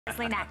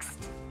Next.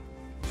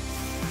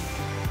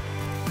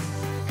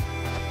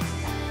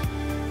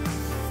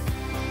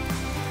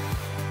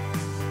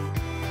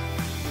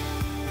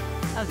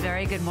 A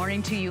very good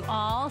morning to you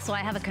all. So I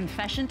have a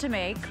confession to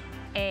make.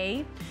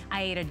 A,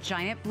 I ate a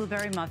giant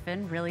blueberry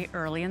muffin really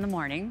early in the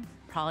morning.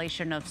 Probably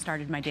shouldn't have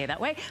started my day that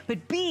way.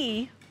 But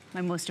B, my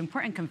most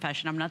important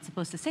confession, I'm not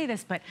supposed to say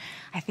this, but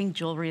I think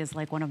jewelry is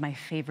like one of my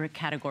favorite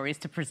categories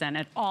to present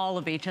at all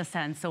of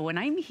HSN. So when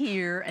I'm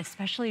here,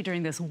 especially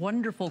during this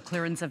wonderful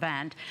clearance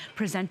event,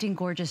 presenting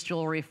gorgeous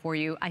jewelry for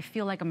you, I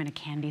feel like I'm in a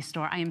candy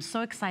store. I am so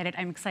excited.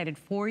 I'm excited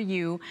for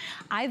you.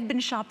 I've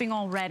been shopping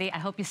already. I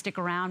hope you stick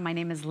around. My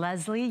name is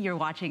Leslie. You're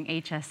watching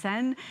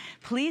HSN.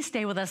 Please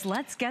stay with us.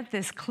 Let's get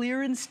this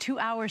clearance 2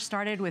 hours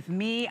started with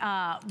me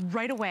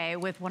right away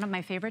with one of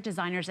my favorite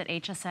designers at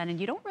HSN, and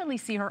you don't really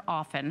see her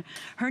often.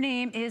 Her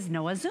name is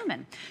Noa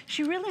Zuman.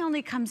 She really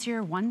only comes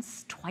here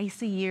once,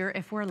 twice a year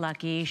if we're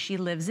lucky. She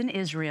lives in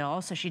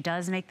Israel, so she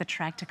does make the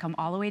trek to come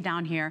all the way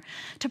down here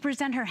to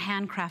present her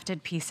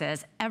handcrafted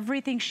pieces.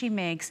 Everything she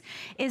makes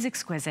is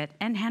exquisite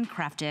and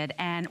handcrafted,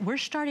 and we're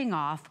starting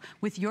off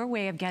with your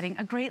way of getting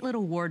a great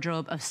little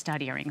wardrobe of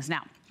stud earrings.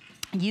 Now,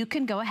 you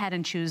can go ahead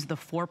and choose the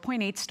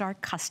 4.8 star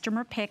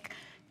customer pick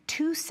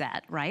 2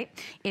 set, right?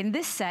 In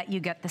this set, you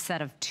get the set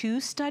of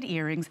 2 stud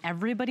earrings.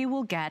 Everybody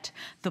will get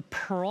the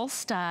pearl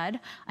stud,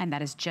 and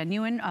that is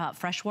genuine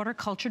freshwater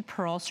cultured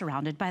pearl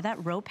surrounded by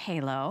that rope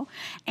halo.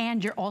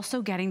 And you're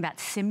also getting that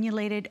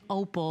simulated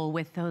opal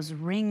with those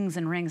rings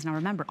and rings. Now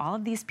remember, all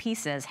of these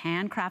pieces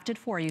handcrafted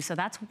for you, so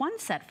that's one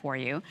set for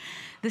you.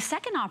 The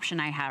second option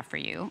I have for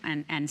you,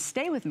 and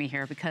stay with me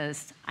here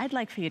because I'd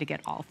like for you to get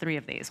all 3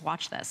 of these.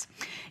 Watch this.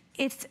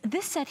 It's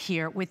this set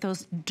here with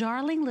those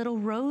darling little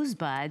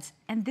rosebuds,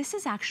 and this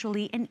is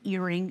actually an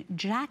earring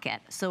jacket.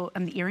 So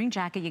in the earring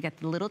jacket, you get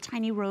the little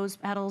tiny rose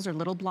petals or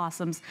little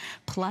blossoms,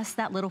 plus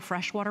that little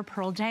freshwater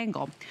pearl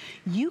dangle.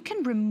 You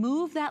can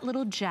remove that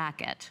little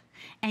jacket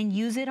and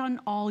use it on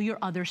all your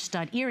other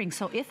stud earrings.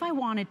 So if I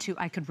wanted to,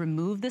 I could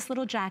remove this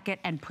little jacket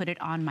and put it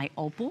on my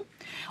opal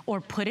or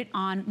put it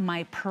on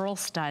my pearl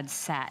stud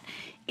set.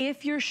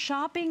 If you're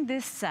shopping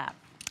this set,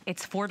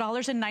 it's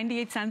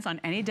 $4.98 on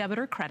any debit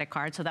or credit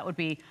card, so that would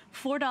be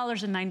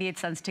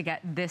 $4.98 to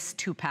get this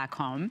 2-pack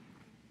home,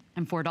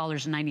 and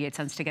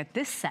 $4.98 to get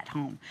this set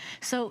home.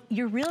 So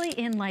you're really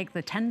in like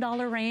the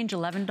 $10 range,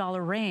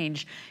 $11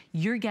 range.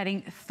 You're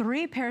getting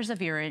 3 pairs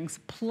of earrings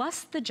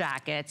plus the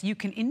jackets. You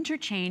can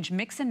interchange,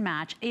 mix and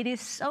match. It is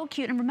so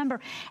cute. And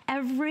remember,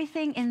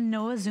 everything in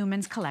Noa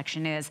Zuman's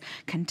collection is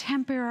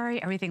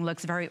contemporary. Everything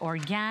looks very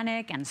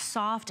organic and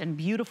soft and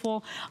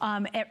beautiful.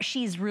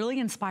 She's really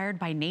inspired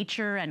by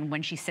nature and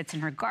when she sits in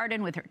her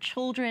garden with her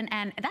children,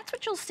 and that's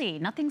what you'll see.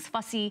 Nothing's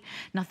fussy,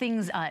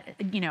 nothing's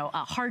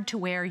hard to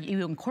wear.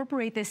 You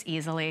incorporate this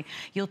easily.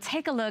 You'll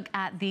take a look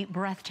at the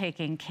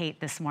breathtaking Kate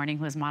this morning,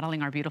 who is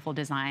modeling our beautiful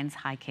designs.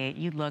 Hi, Kate.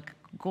 You look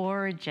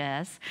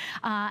gorgeous.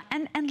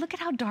 And look at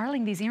how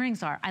darling these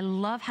earrings are. I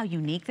love how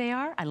unique they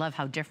are. I love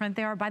how different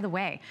they are. By the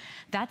way,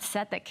 that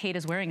set that Kate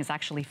is wearing is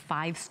actually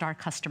 5-star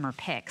customer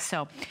pick.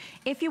 So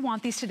if you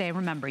want these today,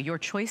 remember, your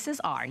choices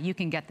are, you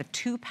can get the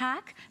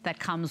 2-pack that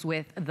comes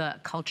with the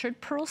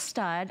cultured pearl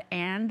stud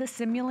and the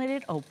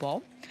simulated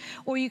opal,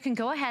 or you can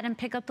go ahead and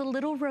pick up the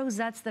little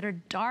rosettes that are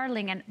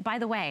darling. And by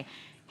the way,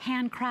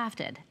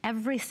 handcrafted.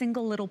 Every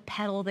single little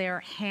petal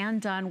there,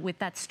 hand done with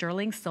that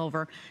sterling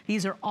silver.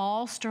 These are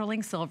all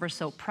sterling silver,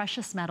 so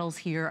precious metals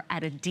here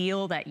at a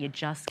deal that you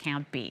just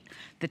can't beat.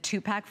 The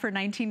 2-pack for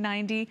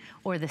 $19.90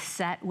 or the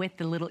set with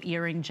the little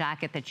earring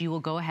jacket that you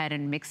will go ahead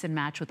and mix and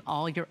match with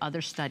all your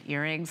other stud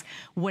earrings.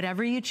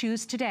 Whatever you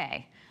choose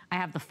today, I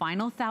have the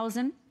final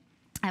 1,000.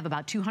 I have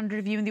about 200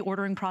 of you in the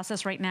ordering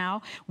process right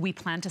now. We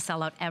plan to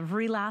sell out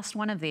every last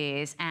one of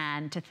these,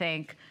 and to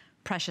think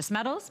precious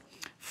metals,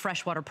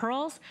 freshwater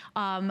pearls.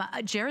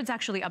 Jared's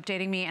actually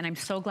updating me, and I'm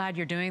so glad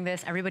you're doing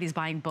this. Everybody's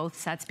buying both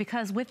sets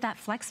because with that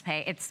flex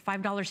pay, it's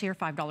 $5 here,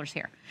 $5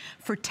 here.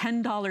 For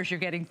 $10, you're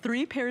getting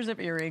 3 pairs of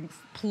earrings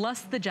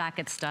plus the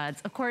jacket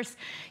studs. Of course,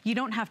 you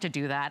don't have to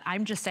do that.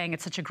 I'm just saying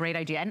it's such a great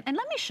idea. And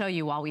let me show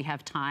you while we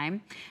have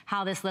time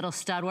how this little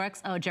stud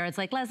works. Oh, Jared's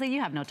like, Leslie,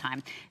 you have no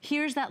time.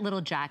 Here's that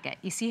little jacket.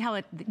 You see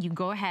how you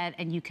go ahead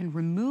and you can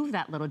remove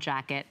that little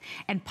jacket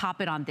and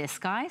pop it on this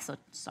guy. So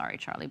sorry,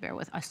 Charlie, bear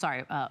with,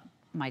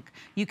 Mike,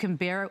 you can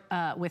bear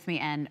with me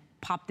and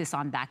pop this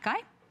on that guy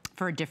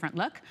for a different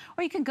look,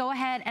 or you can go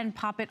ahead and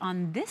pop it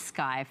on this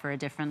guy for a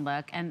different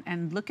look,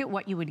 and look at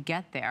what you would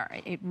get there.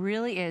 It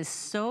really is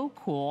so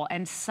cool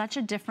and such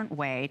a different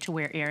way to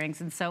wear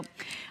earrings. And so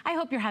I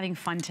hope you're having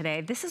fun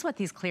today. This is what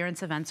these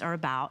clearance events are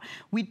about.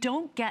 We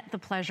don't get the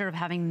pleasure of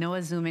having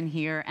Noa Zuman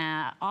here.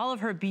 All of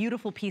her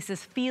beautiful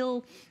pieces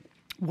feel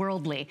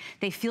worldly.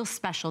 They feel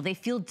special. They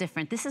feel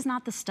different. This is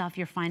not the stuff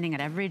you're finding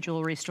at every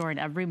jewelry store, at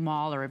every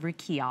mall, or every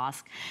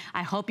kiosk.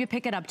 I hope you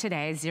pick it up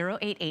today.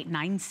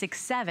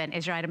 088967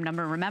 is your item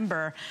number.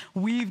 Remember,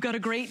 we've got a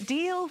great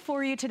deal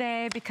for you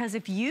today, because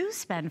if you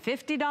spend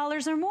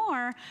 $50 or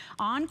more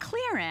on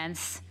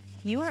clearance,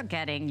 you are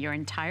getting your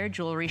entire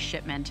jewelry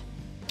shipment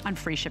on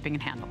free shipping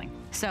and handling.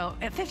 So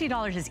at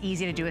 $50 is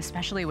easy to do,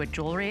 especially with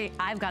jewelry.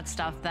 I've got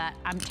stuff that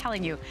I'm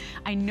telling you,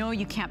 I know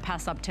you can't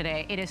pass up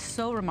today. It is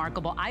so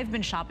remarkable. I've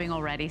been shopping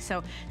already.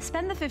 So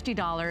spend the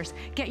 $50,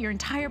 get your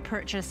entire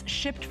purchase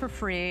shipped for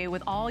free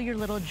with all your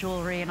little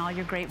jewelry and all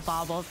your great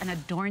baubles, and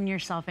adorn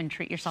yourself and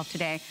treat yourself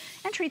today,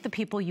 and treat the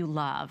people you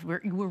love. We're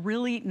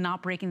really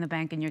not breaking the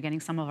bank, and you're getting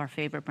some of our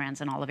favorite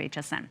brands in all of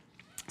HSN.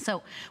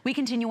 So we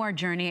continue our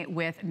journey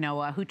with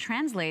Noah, who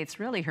translates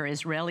really her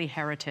Israeli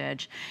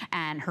heritage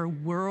and her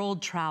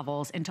world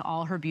travels into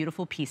all her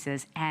beautiful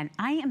pieces. And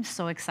I am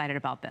so excited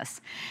about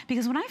this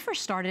because when I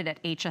first started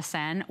at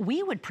HSN,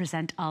 we would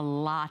present a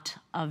lot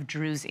of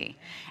druzy.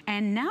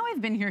 And now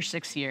I've been here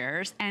 6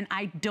 years and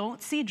I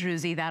don't see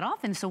druzy that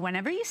often. So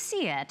whenever you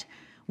see it,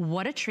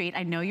 what a treat.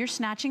 I know you're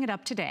snatching it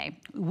up today.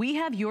 We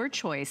have your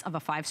choice of a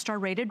 5-star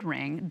rated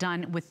ring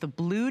done with the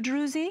blue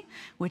druzy,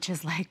 which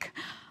is like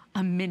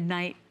a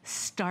midnight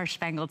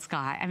star-spangled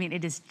sky. I mean,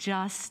 it is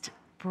just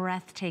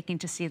breathtaking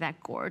to see that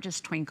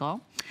gorgeous twinkle.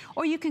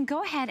 Or you can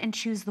go ahead and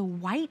choose the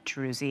white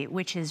druzy,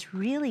 which is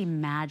really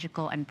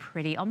magical and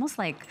pretty, almost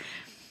like,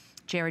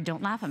 Jared,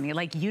 don't laugh at me,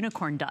 like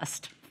unicorn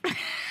dust.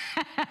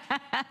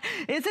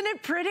 Isn't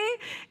it pretty?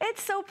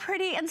 It's so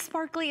pretty and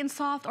sparkly and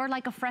soft, or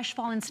like a fresh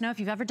fallen snow.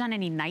 If you've ever done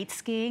any night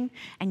skiing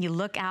and you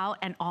look out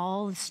and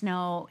all the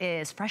snow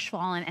is fresh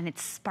fallen and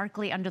it's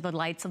sparkly under the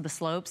lights of the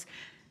slopes,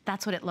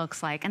 that's what it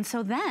looks like. And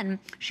so then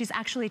she's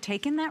actually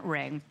taken that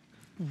ring,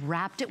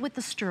 wrapped it with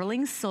the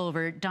sterling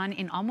silver, done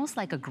in almost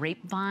like a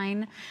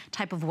grapevine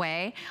type of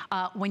way.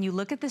 When you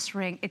look at this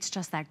ring, it's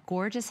just that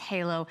gorgeous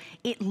halo.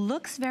 It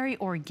looks very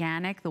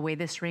organic, the way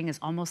this ring is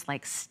almost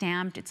like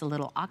stamped. It's a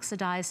little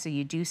oxidized, so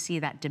you do see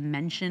that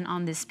dimension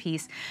on this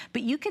piece.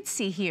 But you could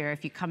see here,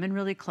 if you come in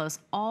really close,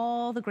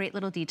 all the great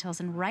little details.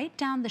 And right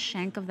down the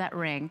shank of that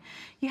ring,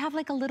 you have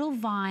like a little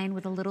vine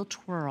with a little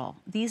twirl.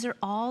 These are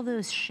all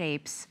those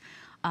shapes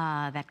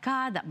that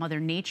God, that Mother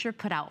Nature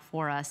put out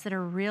for us that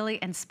are really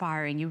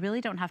inspiring. You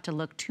really don't have to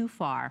look too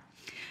far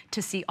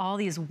to see all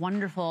these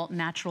wonderful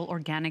natural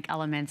organic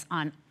elements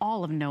on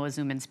all of Noah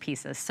Zuman's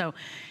pieces. So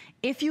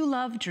if you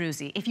love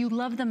druzy, if you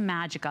love the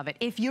magic of it,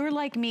 if you're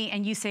like me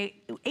and you say,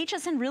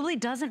 HSN really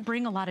doesn't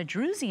bring a lot of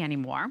druzy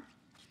anymore,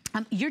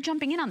 you're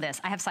jumping in on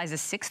this. I have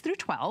sizes 6 through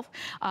 12.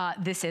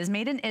 This is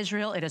made in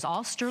Israel. It is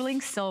all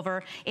sterling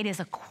silver. It is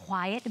a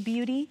quiet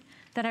beauty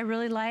that I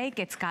really like.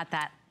 It's got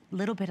that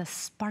little bit of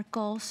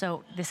sparkle,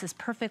 so this is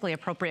perfectly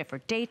appropriate for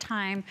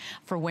daytime,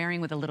 for wearing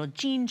with a little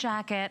jean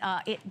jacket.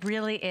 It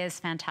really is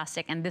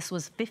fantastic, and this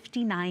was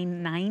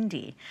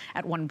 $59.90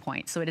 at one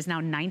point, so it is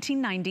now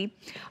 $19.90,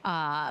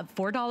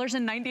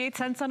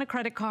 $4.98 on a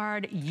credit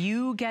card.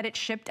 You get it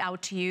shipped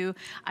out to you.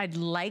 I'd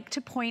like to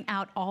point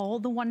out all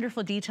the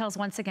wonderful details.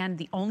 Once again,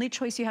 the only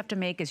choice you have to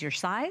make is your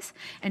size,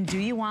 and do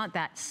you want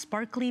that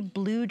sparkly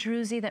blue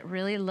druzy that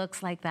really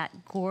looks like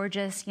that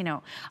gorgeous, you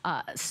know,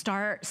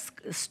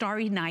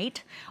 starry night?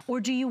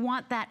 Or do you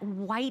want that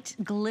white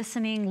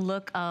glistening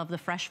look of the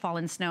fresh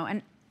fallen snow?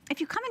 And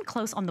if you come in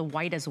close on the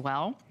white as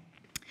well,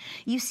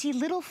 you see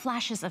little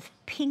flashes of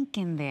pink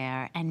in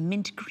there and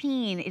mint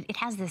green. It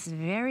has this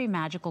very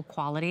magical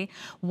quality.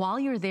 While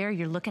you're there,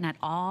 you're looking at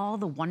all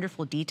the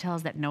wonderful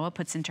details that Noah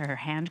puts into her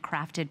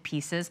handcrafted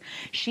pieces.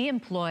 She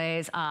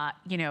employs,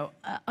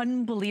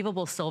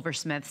 unbelievable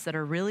silversmiths that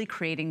are really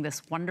creating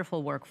this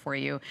wonderful work for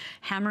you,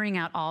 hammering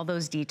out all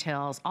those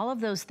details. All of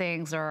those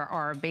things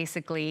are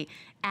basically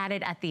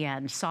added at the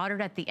end,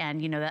 soldered at the end,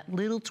 you know, that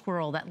little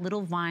twirl, that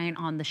little vine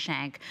on the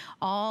shank,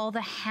 all the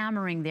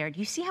hammering there. Do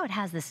you see how it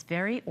has this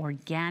very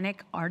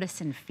organic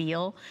artisan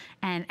feel?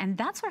 And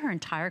that's what her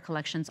entire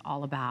collection's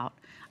all about.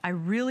 I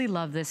really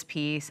love this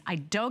piece. I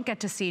don't get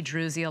to see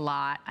druzy a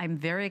lot. I'm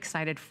very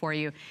excited for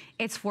you.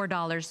 It's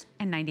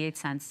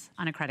 $4.98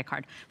 on a credit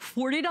card.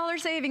 $40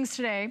 savings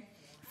today,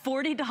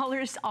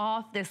 $40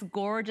 off this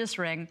gorgeous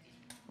ring.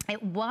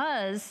 It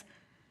was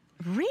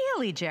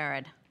really,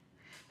 Jared.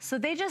 So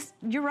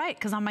you're right,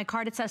 because on my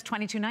card it says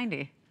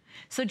 $22.90.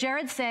 So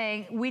Jared's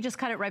saying, we just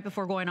cut it right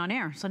before going on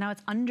air. So now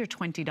it's under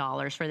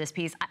 $20 for this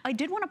piece. I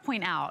did want to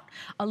point out,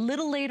 a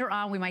little later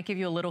on, we might give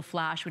you a little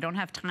flash. We don't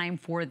have time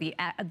for the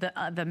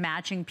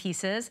matching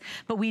pieces,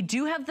 but we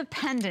do have the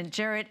pendant.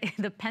 Jared,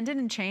 the pendant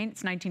and chain,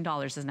 it's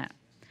 $19, isn't it?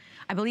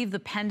 I believe the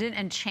pendant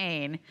and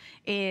chain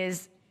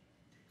is,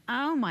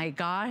 oh my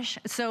gosh.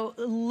 So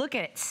look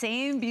at it,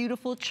 same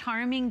beautiful,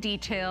 charming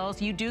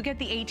details. You do get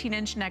the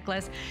 18-inch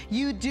necklace.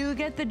 You do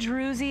get the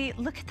druzy.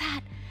 Look at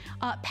that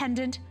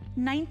pendant,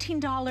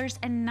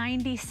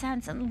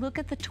 $19.90. And look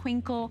at the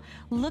twinkle.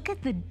 Look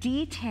at the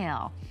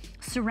detail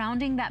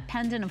surrounding that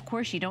pendant. Of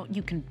course,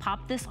 you can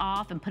pop this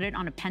off and put it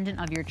on a pendant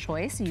of your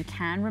choice. So you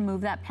can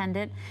remove that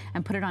pendant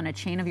and put it on a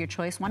chain of your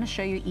choice. Want to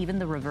show you even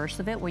the reverse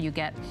of it, where you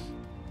get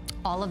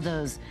all of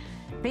those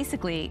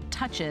basically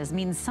touches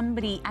means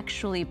somebody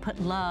actually put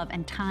love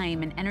and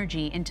time and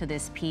energy into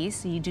this piece.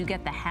 So you do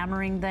get the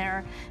hammering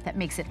there that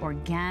makes it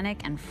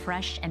organic and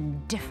fresh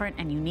and different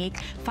and unique.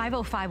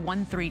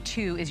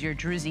 505132 is your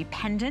druzy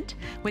pendant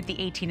with the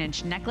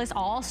 18-inch necklace,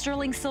 all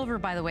sterling silver,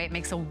 by the way. It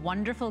makes a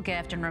wonderful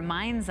gift and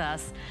reminds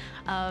us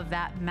of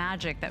that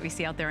magic that we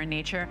see out there in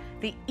nature.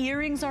 The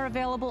earrings are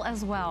available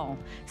as well.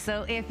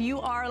 So if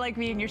you are like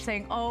me and you're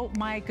saying, oh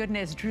my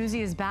goodness,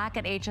 druzy is back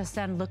at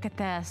HSN, look at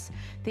this.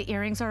 The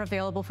earrings are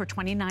available for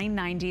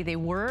 $29.90. They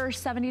were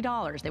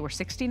 $70. They were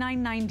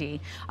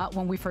 $69.90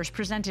 when we first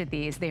presented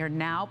these. They are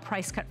now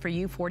price cut for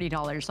you,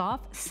 $40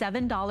 off,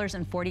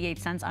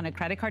 $7.48 on a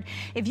credit card.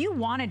 If you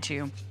wanted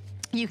to,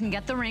 you can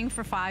get the ring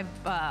for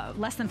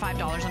less than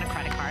 $5 on a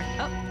credit card.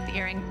 Oh,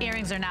 the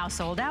earrings are now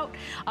sold out.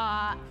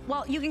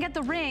 Well, you can get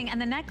the ring and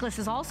the necklace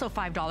is also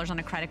 $5 on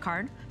a credit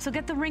card. So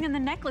get the ring and the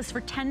necklace for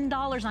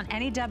 $10 on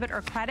any debit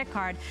or credit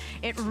card.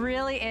 It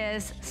really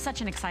is such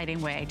an exciting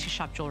way to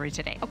shop jewelry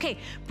today. Okay,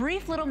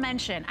 brief little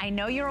mention. I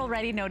know you're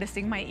already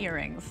noticing my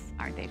earrings.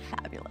 Aren't they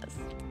fabulous?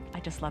 I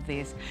just love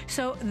these.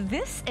 So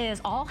this is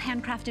all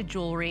handcrafted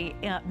jewelry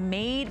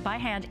made by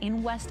hand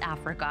in West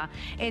Africa.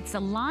 It's a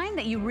line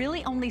that you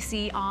really only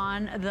see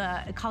on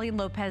the Colleen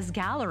Lopez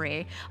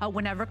gallery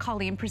whenever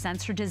Colleen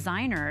presents her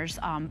designers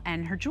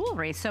and her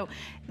jewelry. So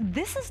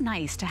this is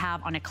nice to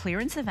have on a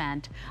clearance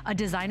event, a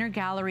designer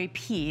gallery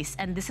piece,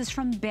 and this is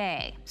from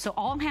Bay. So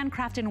all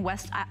handcrafted in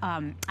West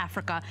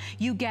Africa.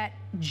 You get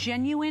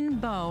genuine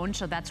bone,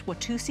 so that's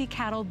Watusi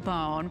cattle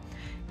bone.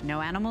 No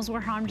animals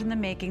were harmed in the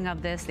making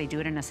of this. They do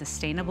it in a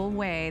sustainable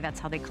way. That's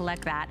how they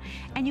collect that.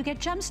 And you get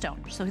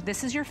gemstone. So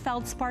this is your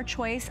feldspar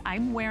choice.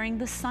 I'm wearing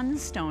the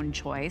sunstone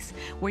choice,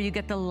 where you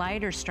get the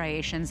lighter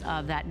striations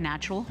of that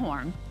natural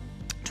horn.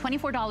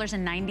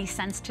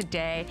 $24.90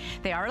 today.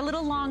 They are a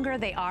little longer,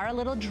 they are a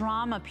little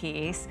drama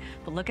piece,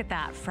 but look at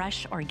that,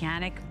 fresh,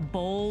 organic,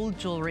 bold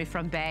jewelry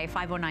from Bay.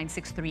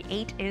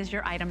 509638 is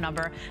your item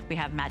number. We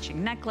have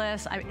matching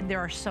necklace. There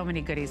are so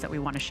many goodies that we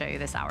want to show you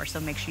this hour,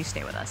 so make sure you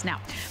stay with us. Now,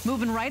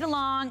 moving right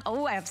along.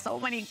 Oh, I have so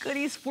many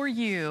goodies for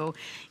you.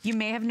 You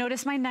may have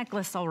noticed my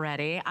necklace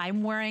already.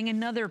 I'm wearing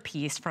another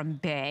piece from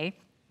Bay.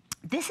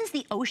 This is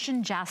the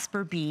Ocean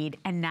Jasper Bead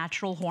and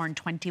Natural Horn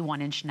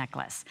 21-inch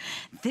necklace.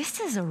 This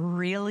is a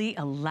really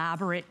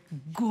elaborate,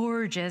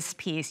 gorgeous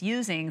piece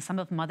using some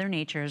of Mother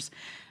Nature's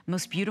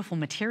most beautiful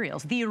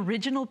materials. The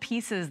original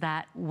pieces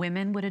that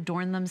women would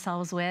adorn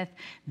themselves with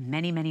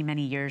many, many,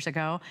 many years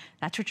ago.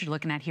 That's what you're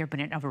looking at here, but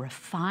in a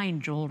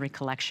refined jewelry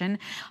collection.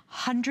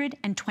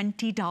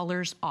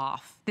 $120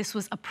 off. This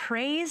was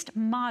appraised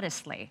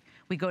modestly.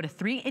 We go to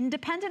 3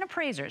 independent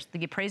appraisers.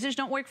 The appraisers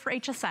don't work for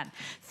HSN.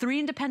 3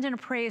 independent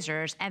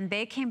appraisers, and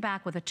they came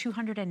back with a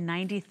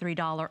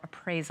 $293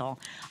 appraisal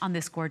on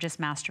this gorgeous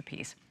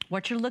masterpiece.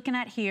 What you're looking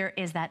at here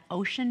is that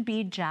ocean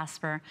bead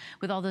jasper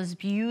with all those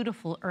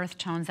beautiful earth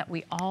tones that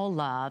we all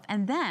love.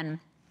 And then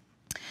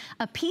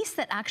a piece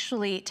that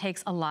actually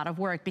takes a lot of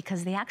work,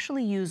 because they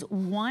actually use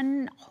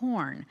one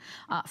horn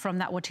from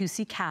that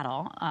Watusi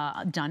cattle,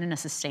 done in a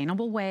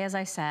sustainable way, as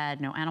I said.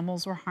 No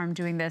animals were harmed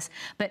doing this,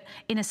 but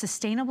in a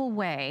sustainable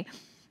way.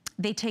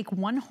 They take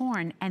one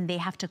horn and they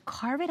have to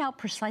carve it out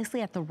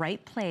precisely at the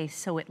right place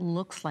so it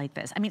looks like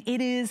this. I mean,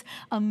 it is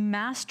a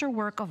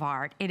masterwork of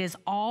art. It is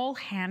all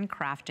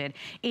handcrafted.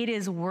 It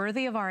is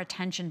worthy of our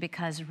attention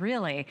because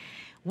really,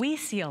 we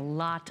see a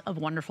lot of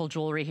wonderful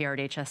jewelry here at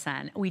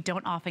HSN. We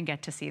don't often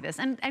get to see this.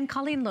 And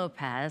Colleen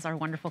Lopez, our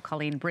wonderful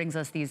Colleen, brings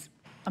us these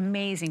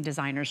amazing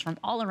designers from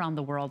all around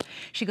the world.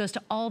 She goes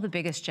to all the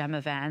biggest gem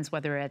events,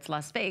 whether it's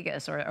Las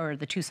Vegas or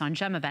the Tucson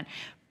Gem Event,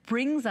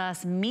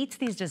 meets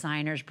these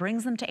designers,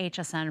 brings them to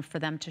HSN for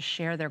them to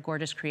share their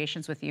gorgeous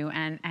creations with you.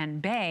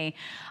 And Bay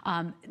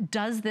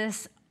does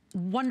this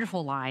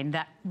wonderful line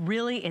that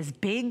really is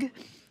big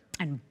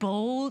and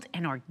bold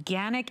and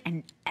organic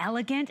and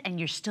elegant, and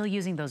you're still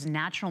using those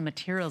natural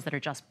materials that are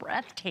just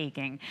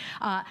breathtaking.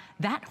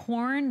 That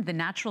horn, the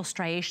natural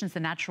striations, the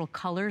natural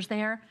colors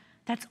there,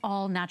 that's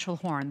all natural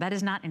horn. That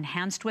is not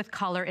enhanced with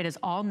color. It is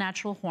all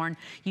natural horn.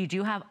 You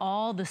do have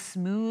all the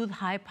smooth,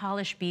 high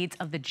polished beads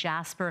of the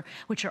jasper,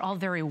 which are all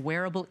very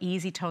wearable,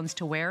 easy tones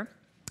to wear.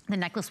 The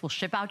necklace will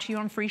ship out to you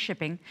on free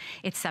shipping.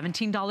 It's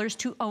 $17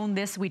 to own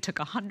this. We took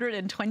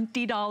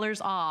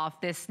 $120 off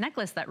this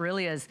necklace that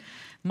really is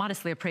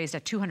modestly appraised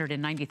at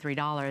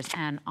 $293.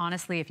 And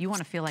honestly, if you want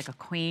to feel like a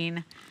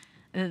queen,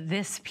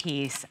 this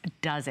piece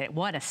does it.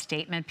 What a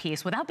statement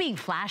piece. Without being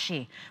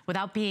flashy,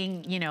 without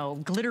being, you know,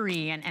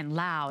 glittery and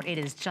loud, it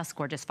is just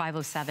gorgeous.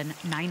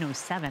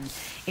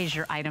 507-907 is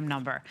your item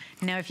number.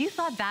 Now, if you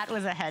thought that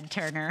was a head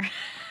turner,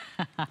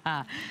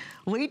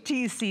 wait till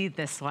you see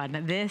this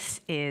one.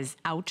 This is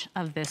out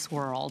of this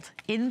world.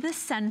 In the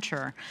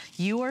center,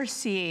 you are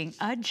seeing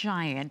a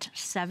giant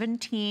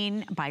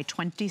 17 by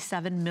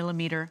 27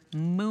 millimeter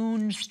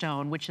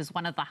moonstone, which is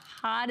one of the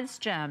hottest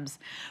gems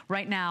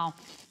right now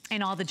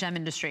in all the gem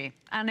industry.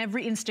 On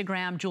every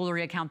Instagram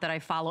jewelry account that I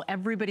follow,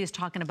 everybody is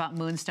talking about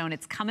moonstone.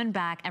 It's coming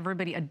back.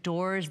 Everybody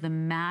adores the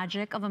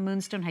magic of a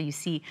moonstone, how you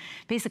see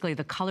basically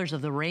the colors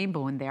of the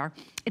rainbow in there.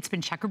 It's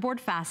been checkerboard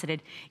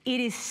faceted. It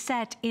is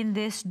set in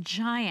this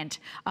giant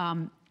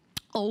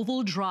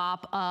oval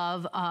drop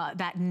of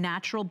that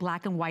natural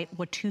black and white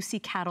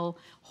Watusi cattle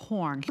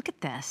horn. Look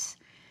at this.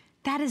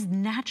 That is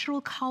natural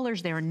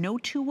colors there. No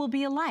two will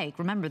be alike.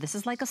 Remember, this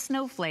is like a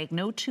snowflake.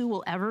 No two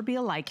will ever be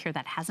alike here.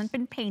 That hasn't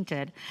been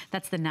painted.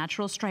 That's the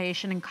natural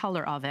striation and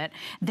color of it.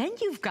 Then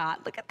you've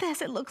got, look at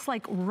this, it looks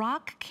like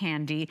rock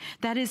candy.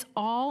 That is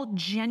all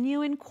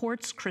genuine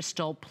quartz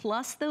crystal,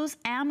 plus those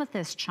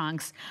amethyst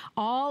chunks,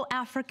 all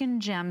African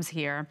gems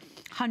here.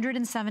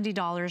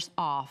 $170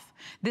 off.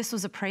 This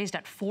was appraised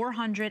at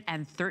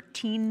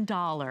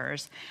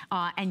 $413,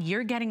 and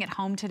you're getting it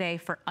home today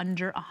for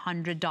under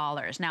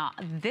 $100. Now,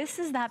 this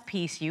is that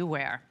piece you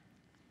wear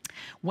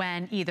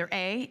when either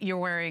A, you're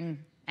wearing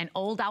an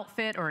old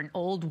outfit or an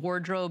old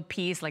wardrobe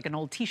piece, like an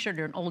old t-shirt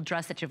or an old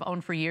dress that you've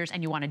owned for years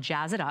and you want to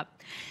jazz it up.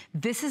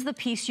 This is the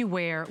piece you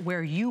wear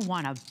where you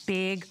want a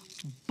big,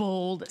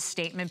 bold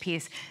statement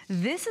piece.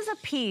 This is a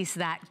piece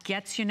that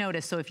gets you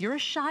noticed. So if you're a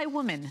shy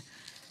woman,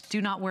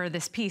 do not wear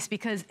this piece,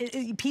 because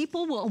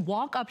people will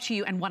walk up to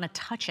you and want to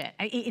touch it.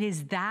 It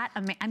is that,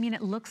 I mean,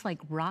 it looks like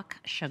rock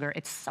sugar.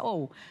 It's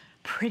so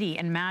pretty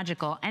and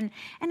magical. And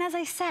as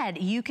I said,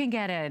 you can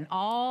get an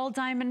all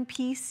diamond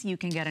piece, you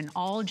can get an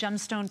all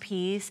gemstone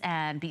piece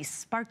and be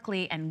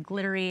sparkly and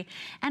glittery.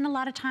 And a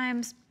lot of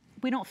times,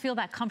 we don't feel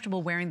that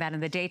comfortable wearing that in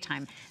the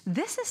daytime.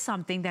 This is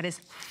something that is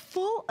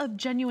full of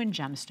genuine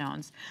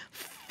gemstones,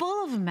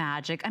 full of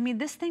magic. I mean,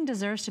 this thing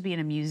deserves to be in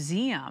a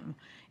museum.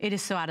 It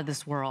is so out of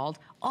this world.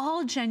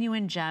 All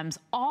genuine gems,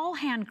 all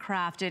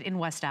handcrafted in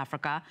West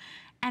Africa.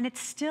 And it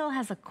still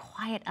has a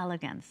quiet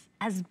elegance,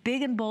 as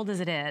big and bold as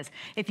it is.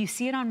 If you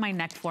see it on my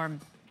neck form,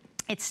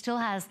 it still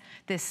has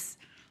this,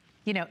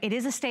 you know, it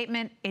is a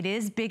statement, it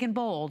is big and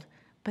bold,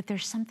 but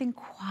there's something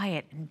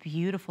quiet and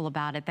beautiful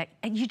about it that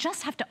you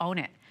just have to own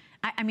it.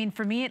 I mean,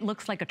 for me, it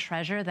looks like a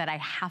treasure that I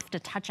have to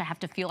touch, I have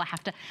to feel,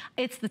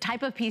 it's the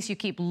type of piece you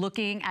keep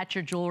looking at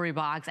your jewelry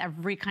box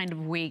every kind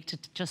of week to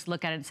just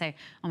look at it and say,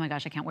 oh my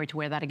gosh, I can't wait to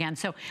wear that again.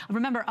 So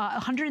remember,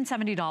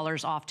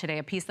 $170 off today,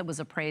 a piece that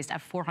was appraised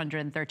at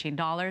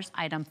 $413.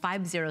 Item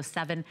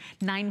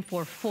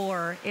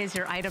 507944 is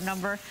your item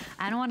number.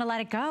 I don't want to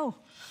let it go.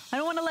 I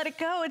don't want to let it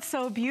go. It's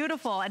so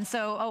beautiful. And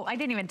so, oh, I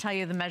didn't even tell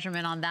you the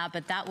measurement on that,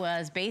 but that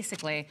was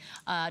basically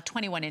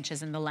 21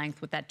 inches in the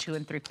length with that 2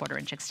 3/4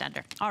 inch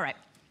extender. All right.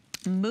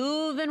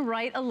 Moving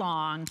right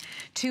along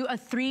to a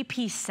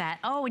 3-piece set.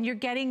 Oh, and you're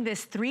getting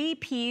this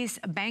 3-piece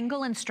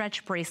bangle and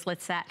stretch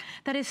bracelet set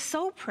that is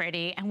so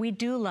pretty, and we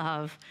do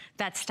love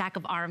that stack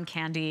of arm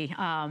candy,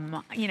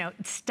 you know,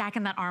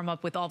 stacking that arm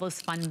up with all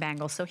those fun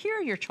bangles. So here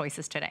are your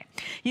choices today.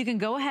 You can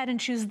go ahead and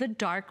choose the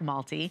dark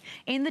multi.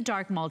 In the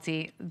dark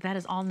multi, that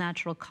is all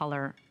natural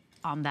color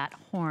on that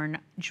horn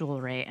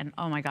jewelry, and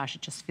oh my gosh,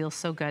 it just feels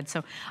so good.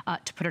 So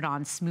to put it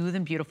on, smooth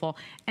and beautiful.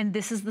 And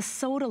this is the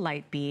soda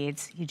light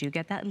beads. You do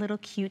get that little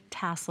cute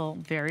tassel,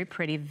 very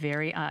pretty,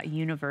 very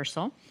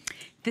universal.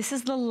 This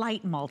is the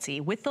light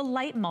multi. With the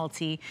light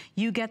multi,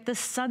 you get the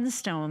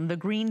sunstone, the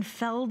green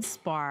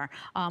feldspar,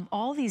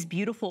 all these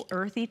beautiful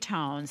earthy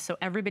tones. So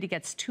everybody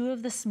gets 2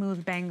 of the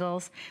smooth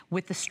bangles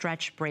with the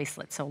stretch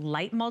bracelet. So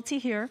light multi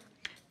here.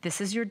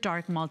 This is your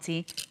dark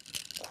multi.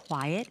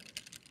 Quiet,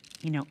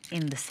 you know,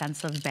 in the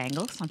sense of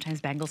bangles.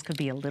 Sometimes bangles could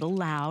be a little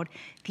loud.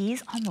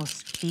 These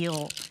almost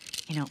feel,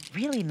 you know,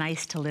 really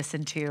nice to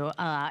listen to.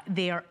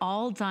 They are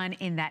all done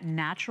in that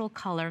natural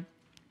color,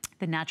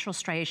 the natural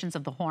striations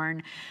of the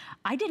horn.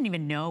 I didn't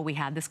even know we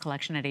had this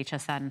collection at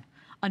HSN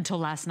until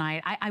last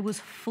night. I was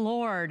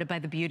floored by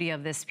the beauty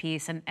of this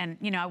piece. And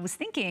you know, I was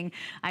thinking,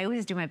 I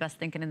always do my best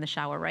thinking in the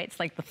shower, right? It's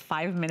like the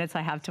 5 minutes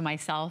I have to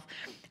myself.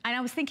 And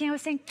I was saying,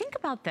 think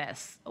about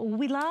this.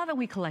 We love and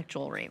we collect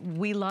jewelry.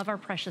 We love our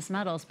precious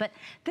metals, but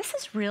this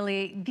is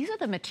really, these are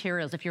the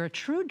materials. If you're a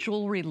true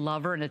jewelry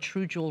lover and a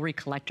true jewelry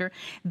collector,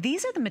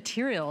 these are the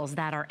materials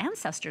that our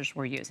ancestors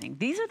were using.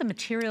 These are the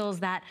materials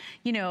that,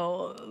 you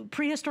know,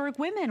 prehistoric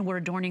women were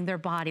adorning their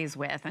bodies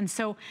with. And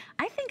so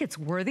I think it's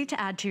worthy to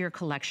add to your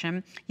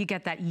collection. You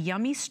get that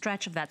yummy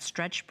stretch of that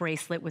stretch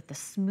bracelet with the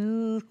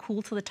smooth,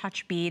 cool to the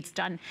touch beads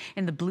done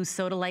in the blue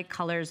soda light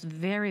colors.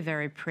 Very,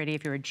 very pretty.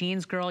 If you're a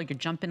jeans girl, you're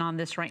jumping on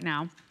this right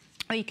now.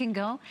 Or you can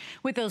go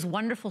with those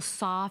wonderful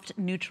soft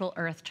neutral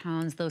earth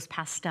tones, those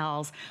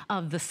pastels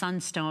of the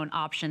sunstone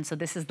option. So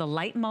this is the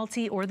light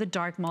multi or the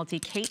dark multi.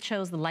 Kate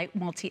chose the light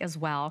multi as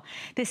well.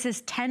 This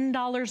is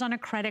 $10 on a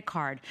credit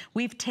card.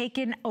 We've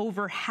taken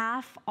over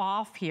half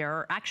off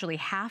here, actually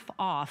half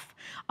off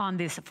on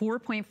this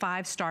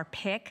 4.5 star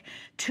pick.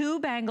 2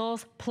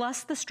 bangles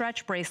plus the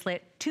stretch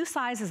bracelet. 2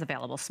 sizes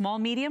available, small,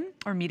 medium,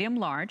 or medium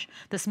large.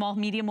 The small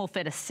medium will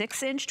fit a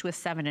 6-inch to a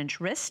 7-inch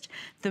wrist.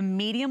 The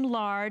medium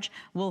large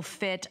will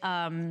fit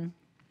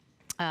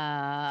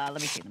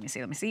Let me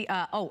see.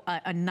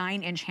 A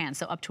 9-inch hand,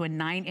 so up to a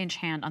 9-inch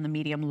hand on the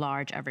medium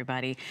large,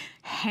 everybody.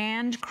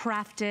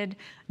 Handcrafted,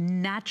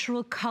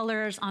 natural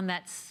colors on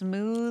that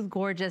smooth,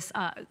 gorgeous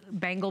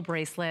bangle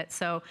bracelet.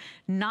 So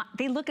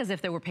they look as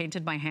if they were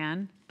painted by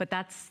hand, but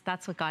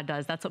that's what God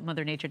does. That's what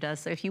Mother Nature does.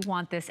 So if you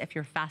want this, if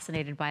you're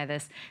fascinated by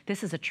this,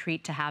 this is a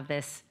treat to have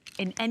this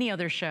in any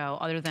other show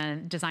other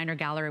than Designer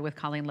Gallery with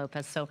Colleen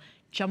Lopez. So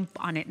jump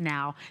on it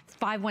now.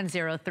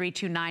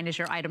 510329 is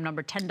your item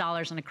number.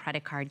 $10 on a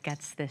credit card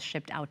gets this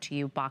shipped out to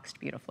you, boxed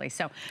beautifully.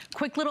 So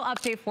quick little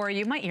update for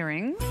you. My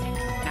earrings,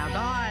 now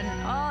gone.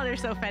 Oh, they're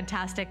so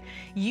fantastic.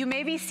 You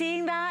may be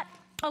seeing that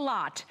a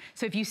lot.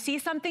 So if you see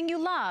something you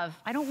love,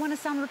 I don't want to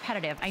sound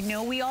repetitive. I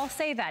know we all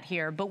say that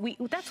here, but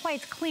that's why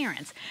it's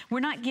clearance. We're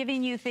not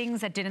giving you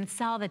things that didn't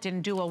sell, that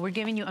didn't do well. We're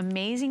giving you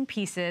amazing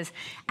pieces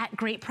at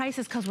great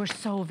prices because we're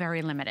so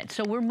very limited.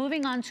 So we're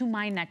moving on to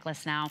my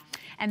necklace now.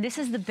 And this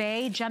is the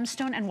Bay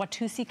Gemstone and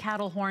Watusi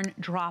Cattle Horn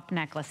drop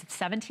necklace. It's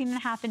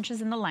 17.5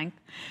 inches in the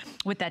length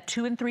with that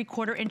 2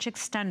 3/4 inch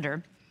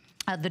extender.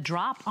 The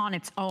drop on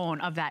its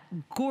own of that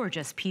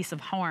gorgeous piece of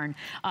horn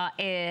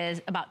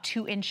is about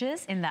 2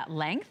 inches in that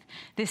length.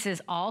 This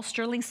is all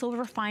sterling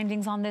silver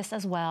findings on this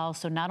as well.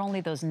 So not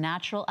only those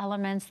natural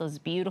elements, those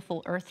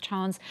beautiful earth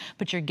tones,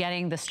 but you're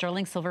getting the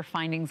sterling silver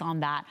findings on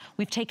that.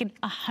 We've taken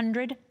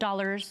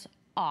 $100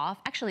 off.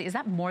 Actually, is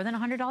that more than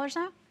 $100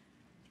 now?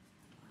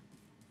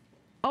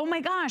 Oh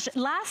my gosh,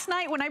 last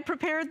night when I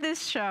prepared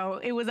this show,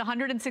 it was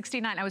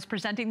 $169. I was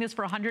presenting this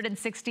for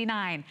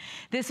 $169.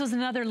 This was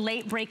another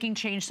late breaking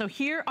change. So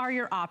here are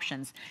your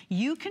options.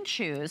 You can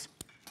choose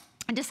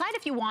and decide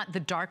if you want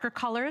the darker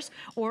colors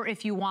or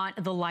if you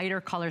want the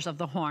lighter colors of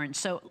the horn.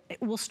 So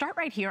we'll start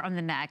right here on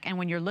the neck. And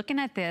when you're looking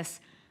at this,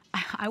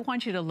 I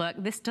want you to look,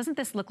 doesn't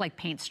this look like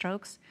paint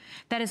strokes?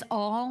 That is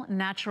all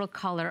natural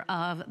color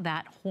of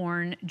that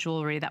horn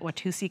jewelry, that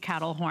Watusi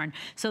cattle horn.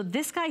 So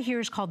this guy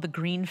here is called the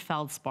green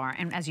feldspar.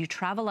 And as you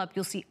travel up,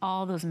 you'll see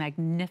all those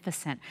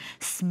magnificent,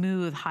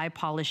 smooth, high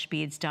polished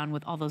beads done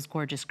with all those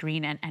gorgeous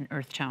green and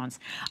earth tones.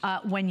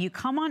 When you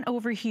come on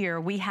over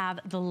here, we have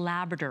the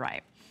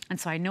labradorite. And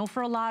so I know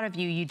for a lot of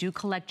you, you do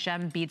collect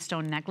gem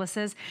beadstone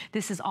necklaces.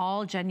 This is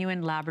all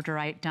genuine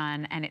labradorite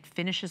done, and it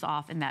finishes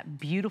off in that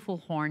beautiful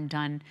horn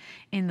done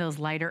in those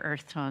lighter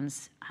earth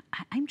tones.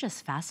 I'm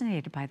just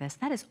fascinated by this.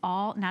 That is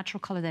all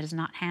natural color that is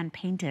not hand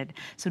painted.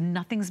 So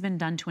nothing's been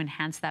done to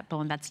enhance that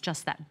bone. That's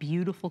just that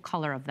beautiful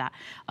color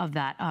of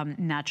that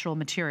natural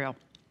material.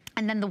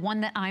 And then the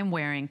one that I'm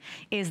wearing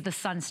is the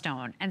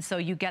sunstone. And so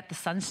you get the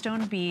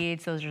sunstone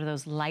beads. Those are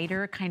those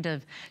lighter kind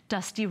of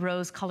dusty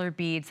rose color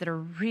beads that are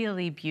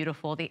really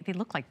beautiful. They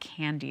look like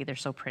candy. They're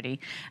so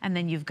pretty. And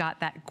then you've got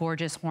that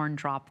gorgeous horn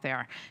drop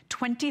there.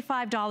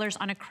 $25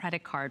 on a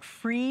credit card,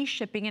 free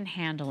shipping and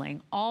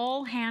handling,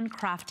 all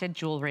handcrafted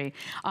jewelry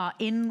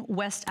in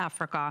West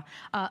Africa.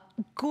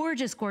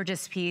 Gorgeous,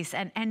 gorgeous piece.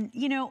 And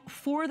you know,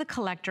 for the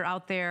collector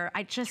out there,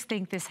 I just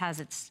think this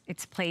has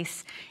its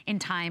place in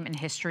time and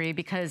history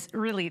because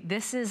really,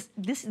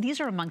 these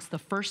are amongst the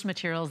first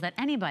materials that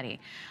anybody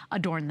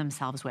adorned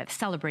themselves with,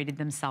 celebrated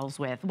themselves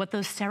with, what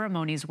those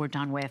ceremonies were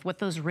done with, what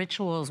those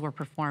rituals were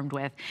performed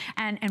with.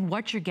 And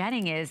what you're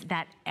getting is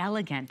that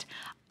elegant,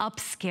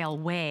 upscale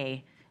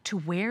way to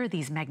wear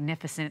these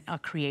magnificent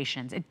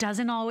creations. It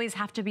doesn't always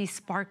have to be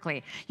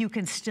sparkly. You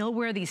can still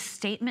wear these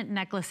statement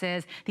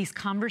necklaces, these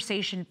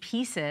conversation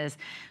pieces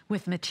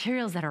with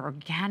materials that are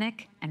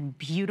organic and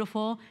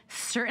beautiful,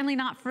 certainly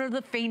not for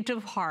the faint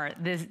of heart.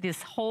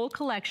 This whole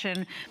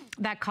collection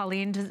that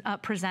Colleen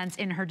presents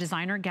in her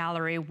designer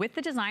gallery with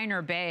the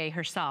designer Bay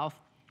herself.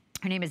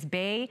 Her name is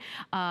Bay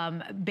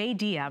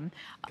Diem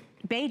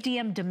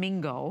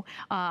Domingo,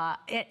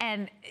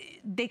 and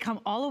they come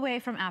all the way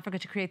from Africa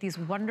to create these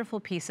wonderful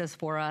pieces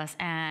for us,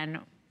 and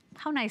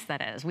how nice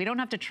that is. We don't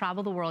have to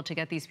travel the world to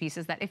get these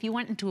pieces that if you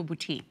went into a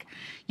boutique,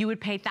 you would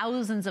pay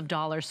thousands of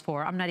dollars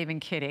for. I'm not even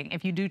kidding.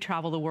 If you do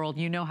travel the world,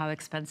 you know how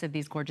expensive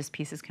these gorgeous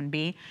pieces can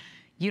be.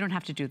 You don't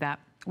have to do that.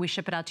 We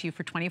ship it out to you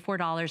for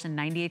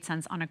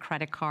 $24.98 on a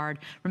credit card.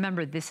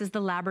 Remember, this is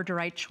the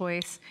labradorite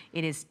choice.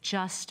 It is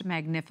just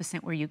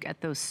magnificent where you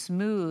get those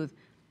smooth,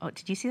 oh,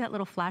 did you see that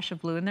little flash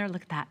of blue in there?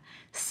 Look at that.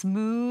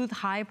 Smooth,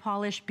 high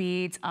polished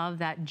beads of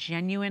that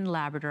genuine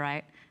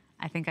labradorite.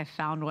 I think I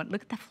found one.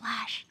 Look at the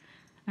flash.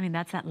 I mean,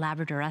 that's that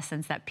Labrador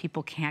essence that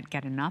people can't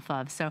get enough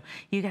of. So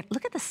you get,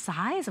 look at the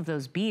size of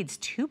those beads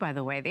too, by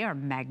the way. They are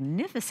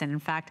magnificent. In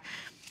fact,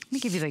 let me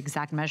give you the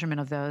exact measurement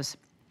of those.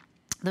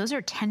 Those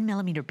are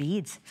 10mm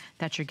beads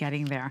that you're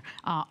getting there.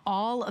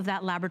 All of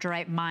that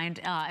labradorite mined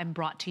and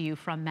brought to you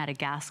from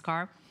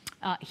Madagascar.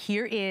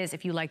 Here is,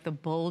 if you like the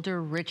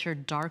bolder, richer,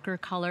 darker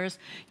colors,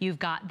 you've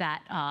got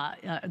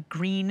that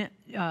green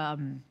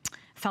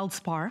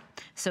feldspar.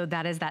 So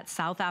that is that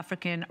South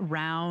African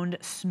round,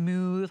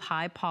 smooth,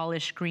 high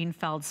polished green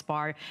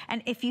feldspar.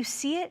 And if you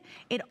see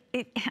it,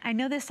 I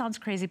know this sounds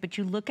crazy, but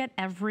you look at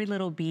every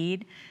little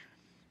bead,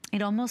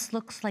 it almost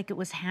looks like it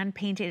was hand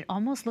painted. It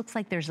almost looks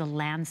like there's a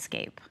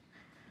landscape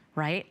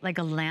right? Like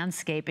a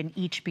landscape in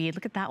each bead.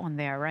 Look at that one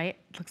there, right?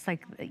 It looks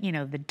like, you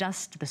know, the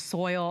dust, the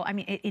soil. I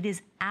mean, it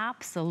is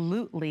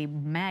absolutely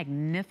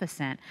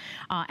magnificent.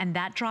 And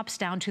that drops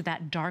down to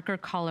that darker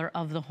color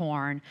of the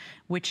horn,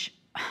 which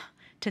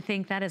to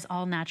think that is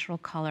all natural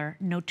color.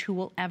 No two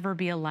will ever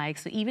be alike.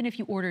 So even if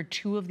you ordered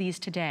 2 of these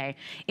today,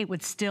 it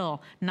would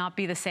still not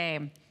be the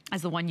same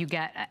as the one you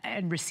get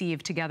and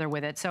receive together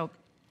with it. So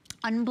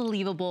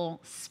unbelievable,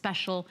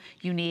 special,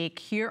 unique.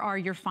 Here are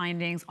your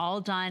findings,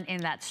 all done in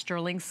that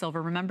sterling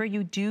silver. Remember,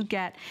 you do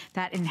get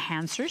that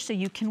enhancer, so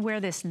you can wear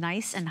this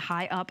nice and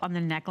high up on the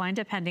neckline,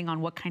 depending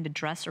on what kind of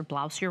dress or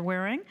blouse you're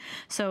wearing.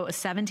 So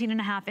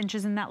 17.5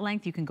 inches in that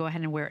length, you can go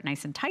ahead and wear it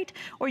nice and tight,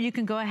 or you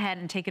can go ahead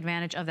and take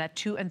advantage of that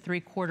 2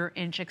 3/4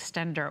 inch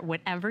extender.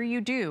 Whatever you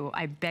do,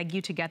 I beg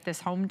you to get this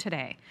home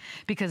today,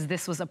 because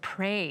this was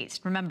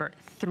appraised. Remember,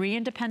 3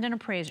 independent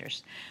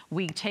appraisers.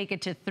 We take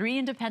it to 3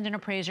 independent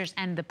appraisers,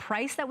 and the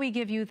price that we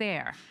give you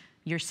there,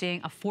 you're seeing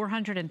a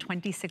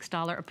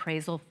 $426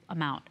 appraisal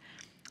amount.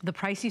 The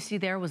price you see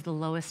there was the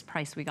lowest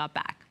price we got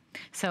back.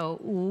 So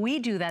we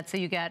do that so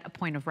you get a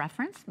point of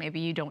reference.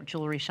 Maybe you don't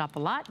jewelry shop a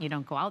lot, you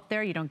don't go out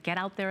there, you don't get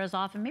out there as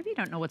often, maybe you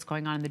don't know what's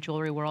going on in the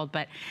jewelry world,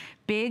 but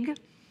big,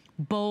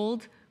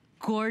 bold,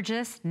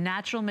 gorgeous,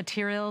 natural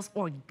materials,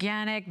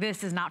 organic.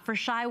 This is not for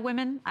shy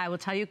women, I will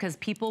tell you, because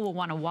people will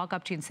want to walk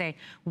up to you and say,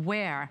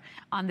 where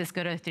on this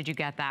good earth did you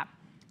get that?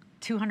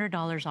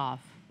 $200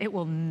 off. It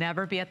will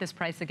never be at this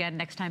price again.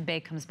 Next time Bay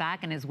comes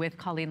back and is with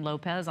Colleen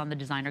Lopez on the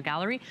Designer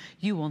Gallery,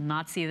 you will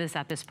not see this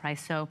at this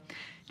price. So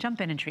jump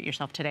in and treat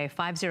yourself today.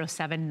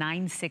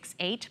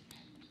 507968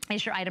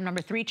 is your item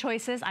number. 3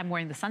 choices. I'm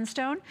wearing the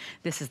Sunstone.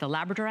 This is the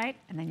Labradorite,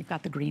 and then you've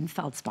got the green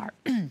feldspar.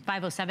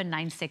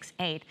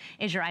 507968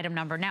 is your item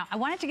number. Now, I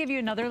wanted to give you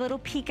another little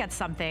peek at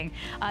something.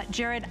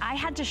 Jared, I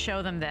had to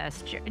show them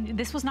this.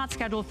 This was not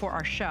scheduled for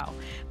our show,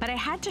 but I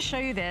had to show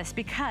you this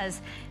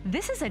because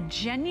this is a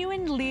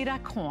genuine Lira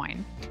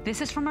coin.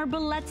 This is from our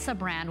Bellezza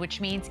brand,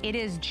 which means it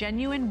is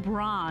genuine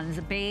bronze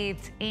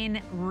bathed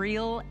in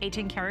real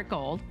 18-karat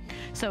gold.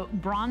 So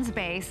bronze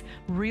base,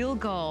 real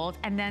gold,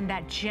 and then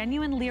that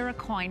genuine Lira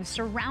coin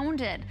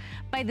surrounded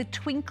by the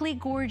twinkly,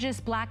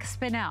 gorgeous black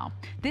spinel.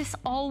 This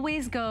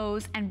always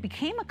goes and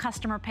became a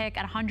customer pick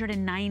at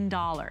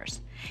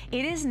 $109.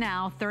 It is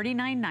now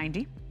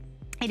 $39.90.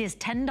 It is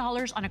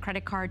 $10 on a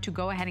credit card to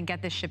go ahead and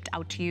get this shipped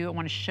out to you. I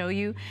want to show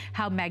you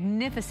how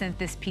magnificent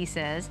this piece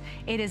is.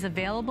 It is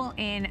available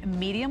in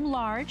medium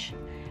large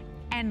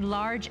and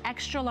large,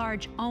 extra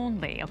large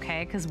only,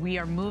 okay? Because we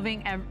are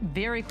moving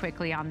very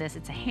quickly on this.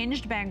 It's a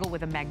hinged bangle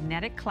with a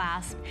magnetic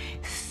clasp.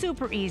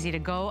 Super easy to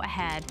go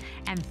ahead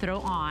and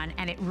throw on,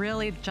 and it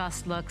really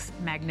just looks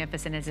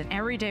magnificent. It's an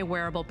everyday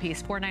wearable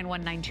piece.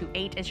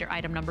 491928 is your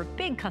item number.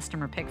 Big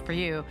customer pick for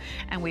you.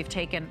 And we've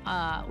taken,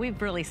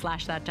 we've really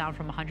slashed that down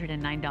from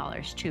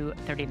 $109 to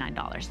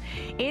 $39.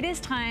 It is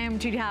time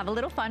to have a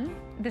little fun.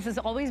 This is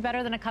always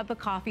better than a cup of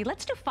coffee.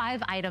 Let's do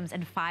 5 items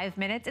in 5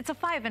 minutes. It's a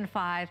 5 and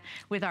 5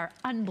 with our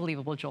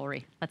unbelievable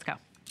jewelry. Let's go.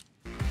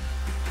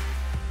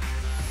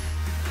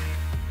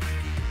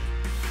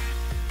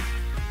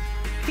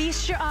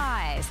 Feast your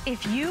eyes.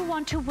 If you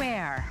want to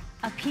wear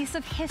a piece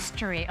of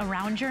history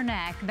around your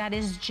neck that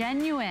is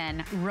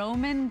genuine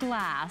Roman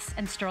glass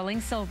and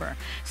sterling silver.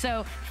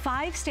 So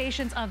 5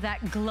 stations of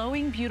that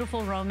glowing,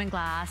 beautiful Roman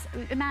glass.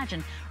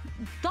 Imagine,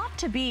 thought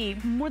to be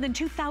more than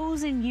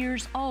 2,000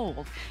 years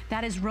old.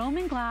 That is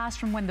Roman glass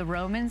from when the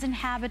Romans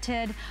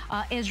inhabited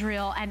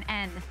Israel.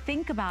 And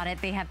think about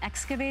it, they have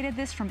excavated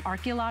this from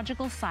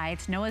archaeological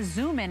sites. Noah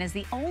Zuman is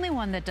the only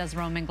one that does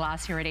Roman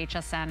glass here at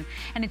HSN.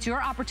 And it's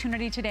your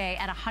opportunity today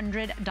at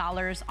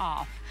 $100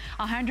 off.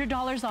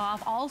 $100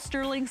 off, all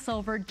sterling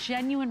silver,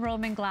 genuine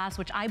Roman glass,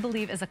 which I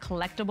believe is a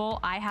collectible.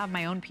 I have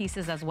my own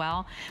pieces as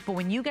well. But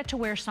when you get to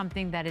wear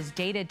something that is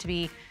dated to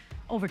be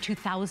over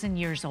 2,000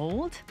 years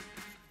old,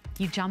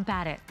 you jump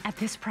at it. At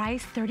this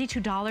price,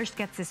 $32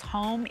 gets this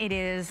home. It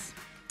is,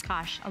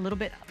 gosh, a little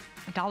bit,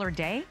 $1 a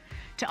day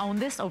to own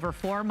this over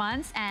 4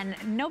 months, and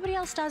nobody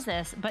else does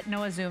this but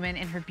Noah Zuman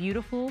in her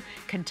beautiful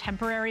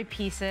contemporary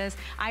pieces.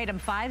 Item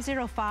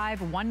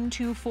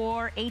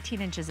 505124,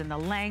 18 inches in the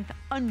length.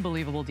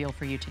 Unbelievable deal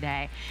for you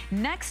today.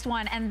 Next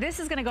one, and this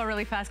is gonna go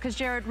really fast because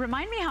Jared,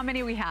 remind me how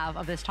many we have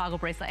of this toggle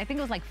bracelet. I think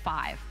it was like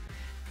 5.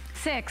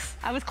 6,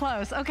 I was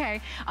close,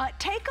 okay.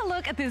 Take a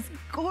look at this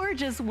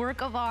gorgeous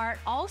work of art,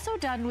 also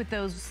done with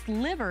those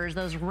slivers,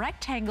 those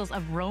rectangles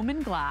of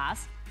Roman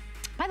glass.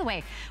 By the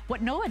way,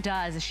 what Noah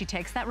does is she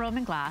takes that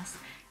Roman glass,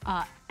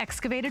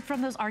 excavated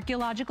from those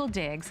archaeological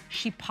digs,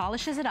 she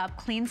polishes it up,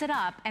 cleans it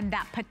up, and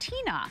that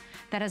patina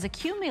that has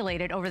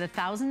accumulated over the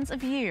thousands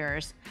of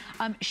years,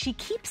 she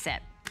keeps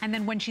it. And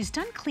then when she's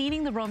done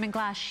cleaning the Roman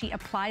glass, she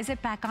applies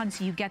it back on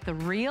so you get the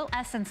real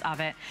essence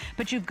of it.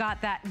 But you've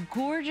got that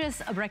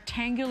gorgeous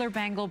rectangular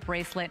bangle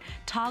bracelet,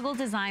 toggle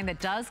design that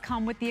does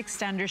come with the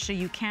extender, so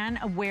you can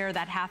wear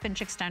that 1/2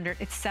 inch extender.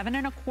 It's 7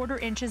 1/4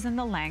 inches in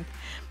the length.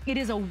 It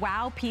is a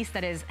wow piece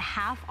that is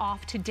half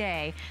off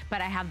today,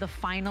 but I have the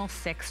final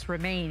 6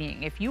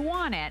 remaining. If you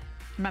want it,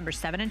 Remember,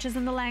 7 inches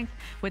in the length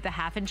with a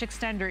 1/2 inch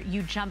extender.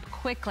 You jump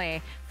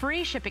quickly.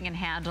 Free shipping and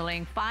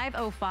handling.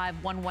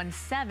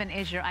 505117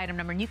 is your item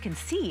number. And you can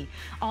see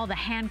all the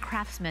hand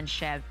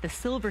craftsmanship, the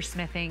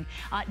silversmithing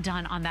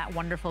done on that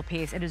wonderful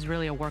piece. It is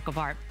really a work of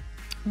art.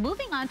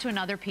 Moving on to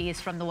another piece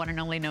from the one and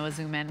only Noah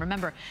Zoomin.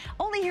 Remember,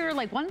 only here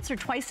like once or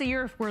twice a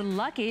year if we're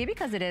lucky,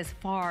 because it is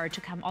far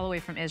to come all the way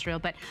from Israel,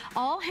 but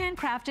all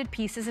handcrafted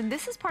pieces, and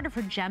this is part of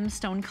her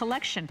gemstone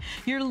collection.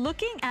 You're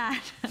looking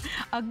at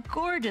a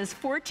gorgeous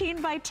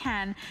 14 by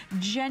 10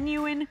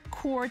 genuine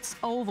quartz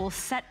oval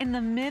set in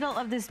the middle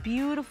of this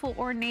beautiful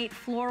ornate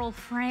floral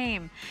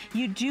frame.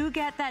 You do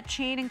get that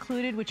chain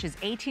included, which is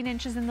 18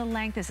 inches in the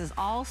length. This is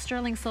all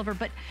sterling silver,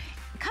 but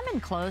come in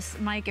close,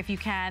 Mike, if you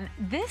can.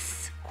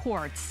 This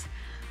quartz,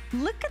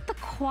 look at the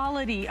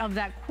quality of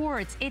that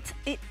quartz.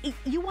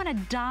 You want to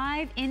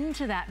dive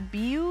into that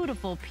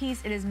beautiful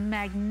piece. It is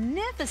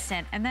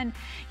magnificent. And then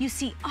you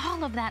see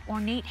all of that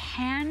ornate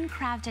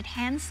handcrafted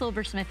hand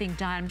silversmithing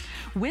done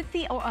with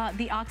the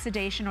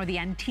oxidation or the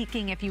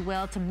antiquing, if you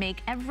will, to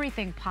make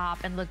everything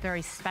pop and look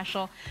very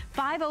special.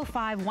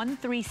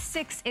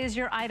 505136 is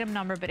your item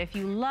number. But if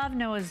you love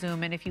Noah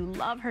Zoomin, if you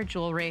love her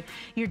jewelry,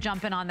 you're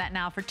jumping on that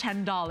now for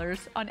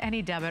 $10 on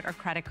any debit or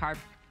credit card.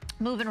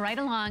 Moving right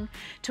along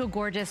to a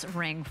gorgeous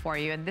ring for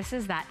you. And this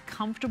is that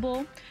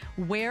comfortable,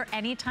 wear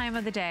any time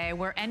of the day,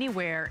 wear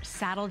anywhere,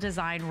 saddle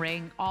design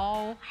ring,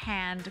 all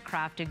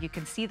handcrafted. You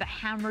can see the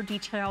hammer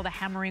detail, the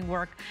hammering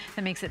work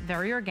that makes it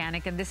very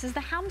organic. And this is the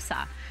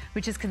Hamsa,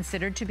 which is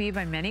considered to be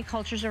by many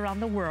cultures around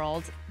the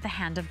world, the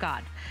hand of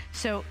God.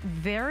 So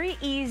very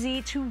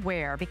easy to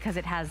wear because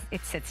it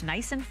sits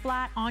nice and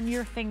flat on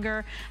your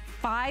finger.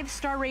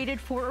 5-star rated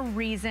for a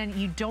reason.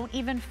 You don't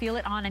even feel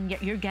it on, and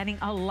yet you're getting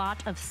a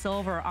lot of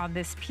silver on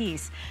this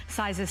piece.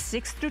 Sizes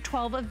 6 through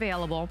 12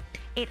 available.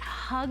 It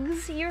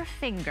hugs your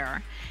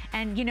finger.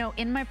 And you know,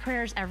 in my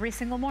prayers every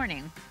single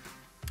morning,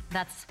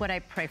 that's what I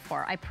pray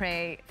for. I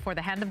pray for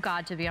the hand of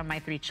God to be on my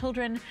 3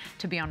 children,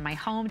 to be on my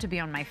home, to be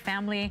on my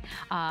family.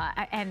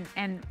 And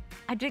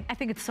I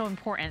think it's so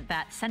important,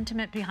 that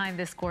sentiment behind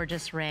this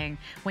gorgeous ring,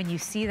 when you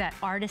see that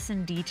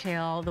artisan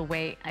detail, the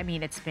way, I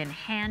mean, it's been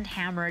hand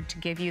hammered to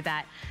give you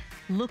that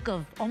look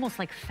of almost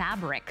like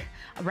fabric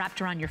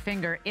wrapped around your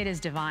finger. It is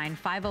divine.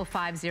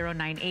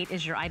 505098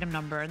 is your item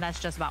number, and that's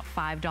just about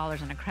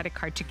 $5 on a credit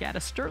card to get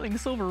a sterling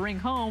silver ring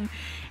home.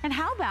 And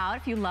how about,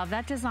 if you love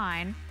that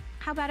design,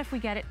 how about if we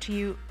get it to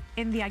you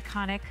in the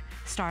iconic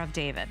Star of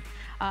David?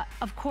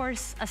 Of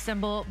course, a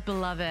symbol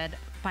beloved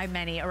by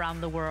many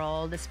around the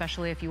world,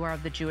 especially if you are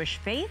of the Jewish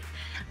faith.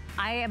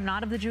 I am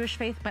not of the Jewish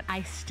faith, but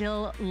I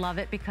still love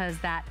it because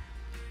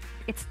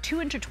it's 2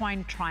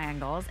 intertwined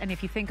triangles. And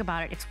if you think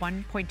about it, it's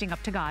one pointing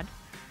up to God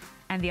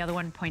and the other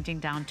one pointing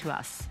down to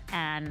us.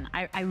 And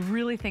I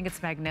really think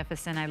it's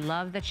magnificent. I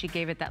love that she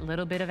gave it that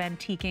little bit of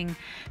antiquing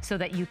so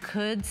that you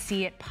could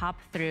see it pop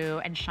through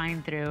and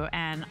shine through.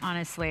 And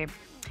honestly,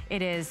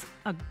 it is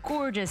a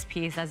gorgeous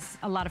piece. As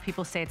a lot of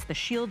people say, it's the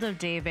shield of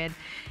David.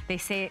 They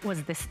say it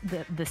was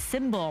the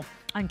symbol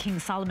on King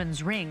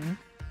Solomon's ring.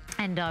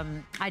 And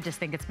I just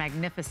think it's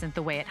magnificent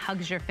the way it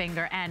hugs your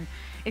finger. And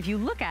if you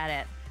look at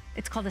it,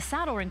 it's called a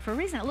saddle ring for a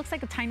reason. It looks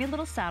like a tiny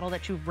little saddle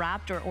that you've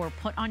wrapped or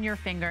put on your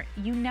finger.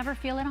 You never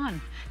feel it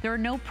on. There are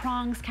no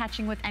prongs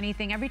catching with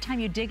anything. Every time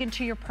you dig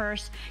into your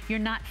purse, you're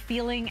not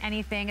feeling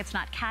anything. It's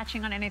not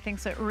catching on anything.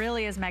 So it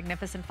really is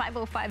magnificent.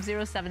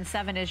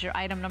 505077 is your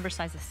item number,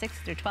 sizes 6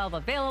 through 12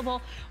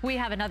 available. We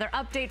have another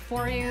update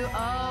for you.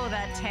 Oh,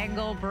 that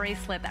tangle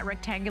bracelet, that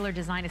rectangular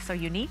design is so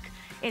unique.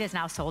 It is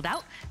now sold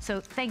out. So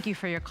thank you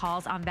for your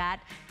calls on that.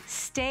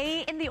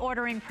 Stay in the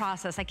ordering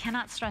process. I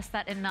cannot stress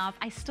that enough.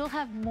 I still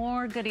have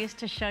more goodies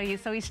to show you.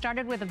 So we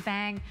started with a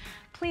bang.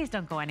 Please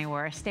don't go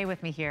anywhere. Stay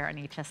with me here on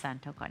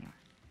HSN. Don't go anywhere.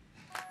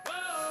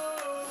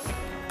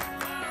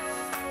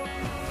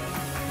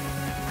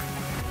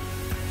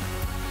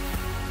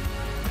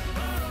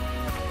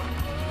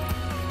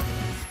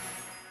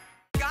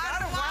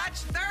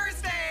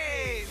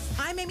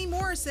 I'm Amy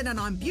Morrison, and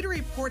on Beauty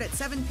Report at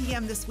 7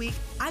 p.m. this week,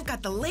 I've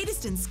got the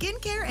latest in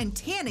skincare and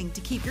tanning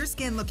to keep your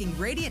skin looking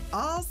radiant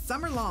all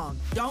summer long.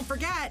 Don't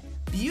forget,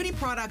 beauty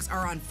products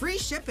are on free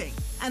shipping.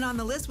 And on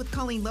the list with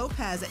Colleen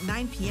Lopez at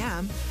 9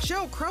 p.m.,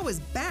 Sheryl Crow is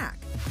back.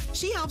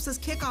 She helps us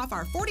kick off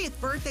our 40th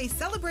birthday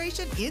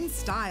celebration in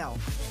style.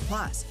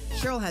 Plus,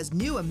 Sheryl has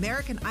new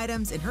American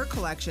items in her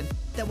collection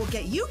that will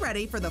get you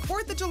ready for the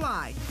 4th of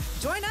July.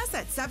 Join us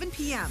at 7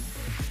 p.m.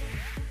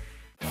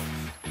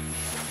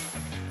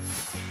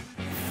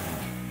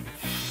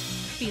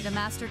 Be the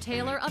master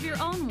tailor of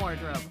your own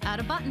wardrobe.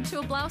 Add a button to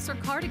a blouse or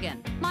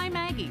cardigan. My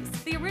Maggie's,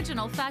 the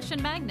original fashion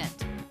magnet.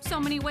 So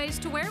many ways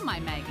to wear My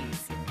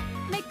Maggie's.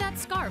 Make that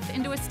scarf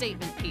into a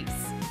statement piece.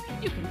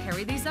 You can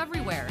carry these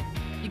everywhere.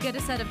 You get a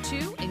set of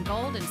 2 in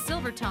gold and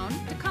silver tone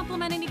to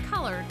complement any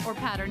color or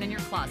pattern in your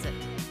closet.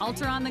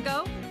 Alter on the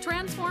go,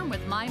 transform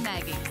with My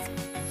Maggie's.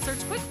 Search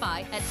Quick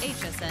Buy at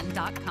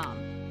hsn.com.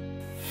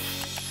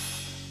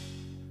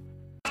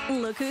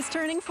 Look who's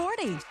turning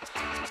 40.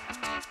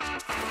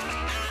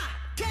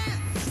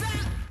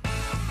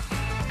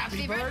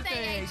 Happy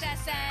birthday,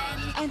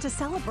 HSN. And to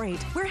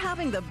celebrate, we're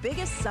having the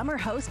biggest summer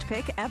host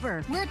pick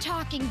ever. We're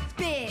talking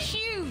big.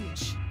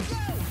 Huge.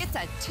 It's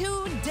a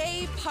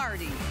 2-day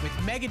party with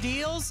mega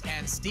deals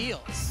and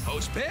steals.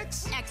 Host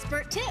picks.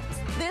 Expert tips.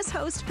 This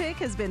host pick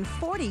has been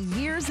 40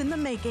 years in the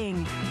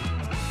making.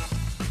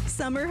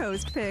 Summer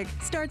Host Pick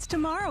starts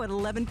tomorrow at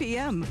 11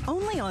 p.m.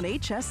 only on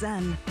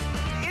HSN.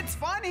 It's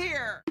fun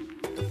here.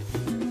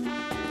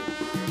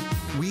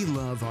 We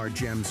love our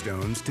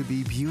gemstones to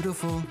be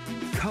beautiful,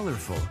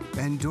 colorful,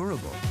 and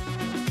durable.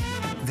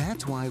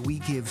 That's why we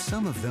give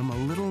some of them a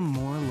little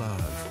more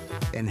love.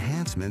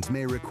 Enhancements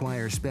may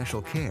require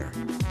special care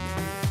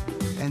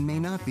and may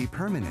not be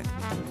permanent,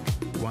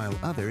 while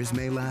others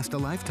may last a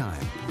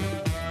lifetime.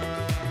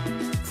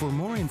 For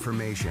more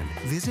information,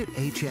 visit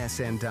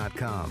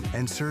hsn.com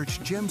and search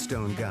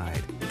Gemstone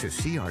Guide to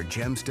see our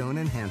gemstone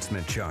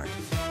enhancement chart.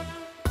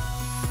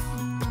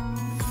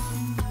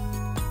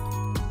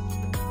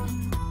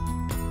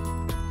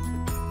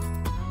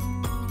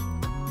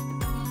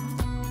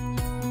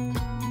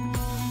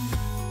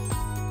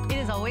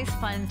 Always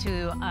fun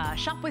to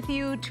shop with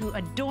you, to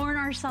adorn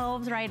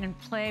ourselves, right, and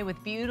play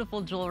with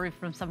beautiful jewelry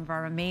from some of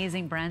our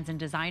amazing brands and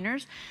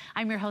designers.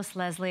 I'm your host,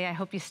 Leslie. I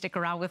hope you stick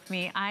around with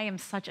me. I am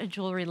such a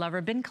jewelry lover.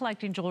 Been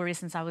collecting jewelry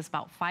since I was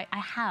about 5. I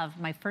have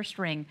my first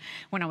ring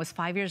when I was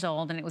 5 years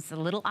old, and it was a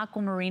little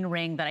aquamarine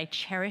ring that I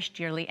cherished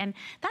dearly. And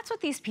that's what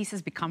these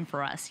pieces become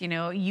for us. You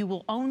know, you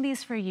will own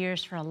these for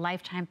years, for a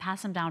lifetime,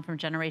 pass them down from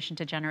generation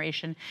to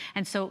generation.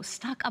 And so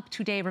stock up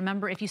today.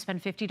 Remember, if you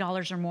spend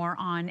 $50 or more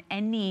on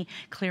any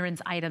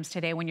clearance items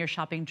today when you're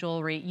shopping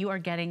jewelry, you are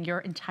getting your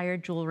entire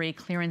jewelry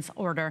clearance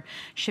order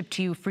shipped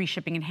to you, free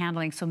shipping and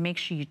handling. So make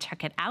sure you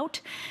check it out.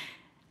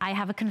 I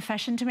have a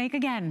confession to make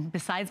again.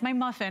 Besides my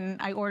muffin,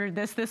 I ordered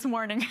this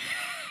morning.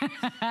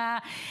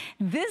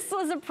 This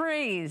was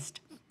appraised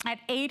at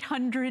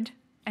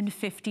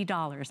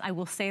 $850. I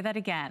will say that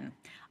again.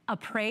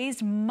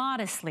 Appraised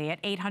modestly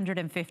at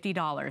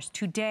 $850.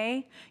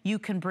 Today, you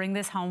can bring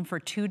this home for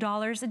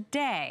 $2 a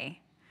day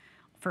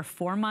for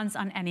 4 months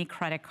on any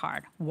credit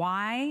card.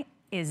 Why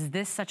is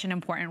this such an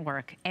important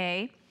work?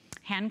 A,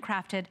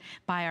 handcrafted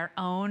by our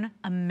own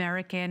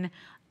American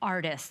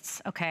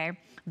artists, okay?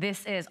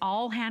 This is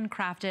all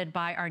handcrafted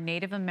by our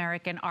Native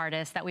American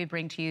artists that we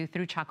bring to you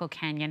through Chaco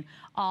Canyon,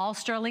 all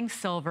sterling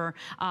silver,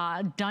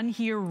 done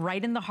here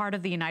right in the heart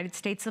of the United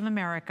States of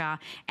America.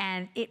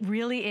 And it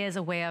really is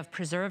a way of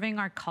preserving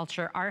our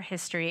culture, our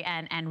history,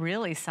 and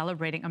really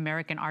celebrating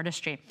American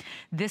artistry.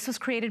 This was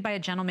created by a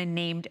gentleman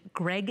named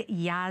Greg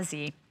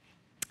Yazzie.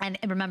 And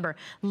remember,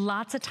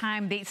 lots of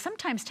time, they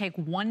sometimes take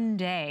 1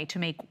 day to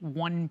make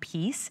one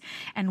piece.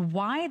 And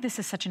why this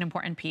is such an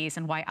important piece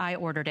and why I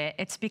ordered it,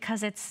 it's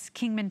because it's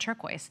Kingman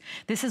turquoise.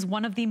 This is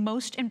one of the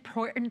most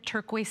important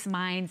turquoise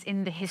mines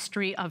in the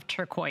history of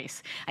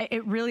turquoise.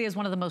 It really is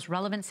one of the most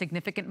relevant,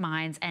 significant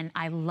mines, and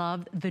I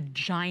love the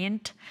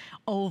giant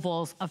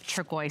ovals of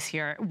turquoise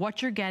here.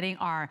 What you're getting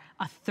are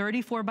a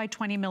 34 by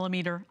 20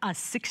 millimeter, a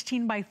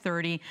 16 by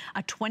 30,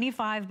 a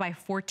 25 by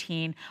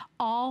 14,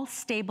 all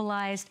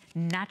stabilized,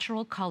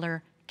 natural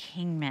color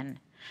Kingman.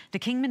 The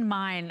Kingman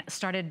mine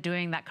started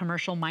doing that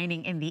commercial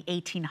mining in the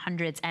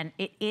 1800s, and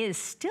it is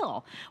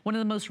still one of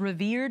the most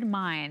revered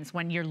mines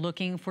when you're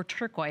looking for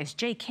turquoise.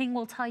 Jay King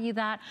will tell you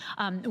that.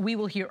 We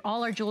will hear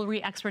all our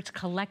jewelry experts,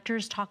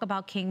 collectors talk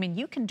about Kingman.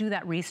 You can do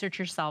that research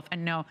yourself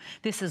and know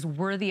this is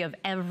worthy of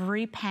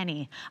every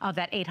penny of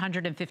that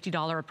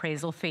 $850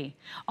 appraisal fee.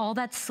 All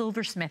that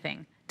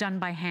silversmithing done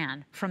by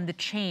hand, from the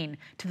chain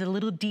to the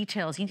little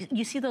details.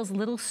 You see those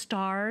little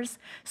stars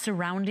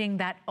surrounding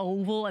that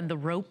oval and the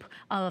rope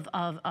of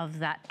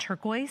that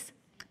turquoise?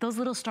 Those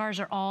little stars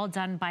are all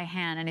done by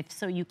hand. And if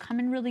so, you come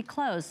in really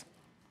close,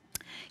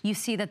 you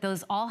see that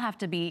those all have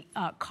to be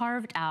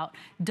carved out,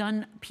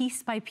 done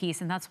piece by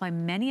piece. And that's why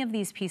many of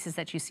these pieces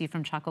that you see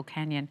from Chaco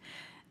Canyon,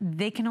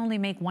 they can only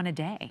make one a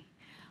day.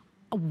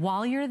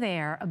 While you're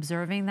there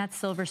observing that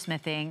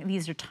silversmithing,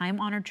 these are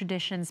time-honored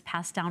traditions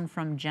passed down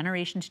from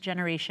generation to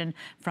generation,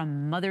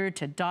 from mother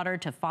to daughter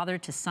to father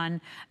to son.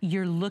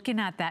 You're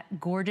looking at that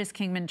gorgeous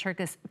Kingman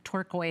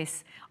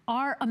turquoise,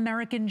 our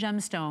American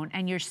gemstone,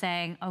 and you're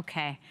saying,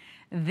 okay,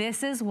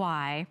 this is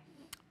why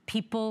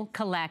people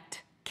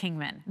collect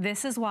Kingman.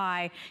 This is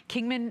why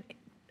Kingman,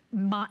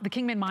 the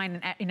Kingman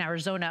mine in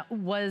Arizona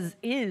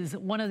is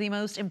one of the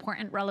most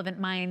important relevant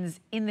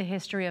mines in the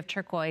history of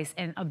turquoise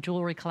and of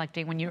jewelry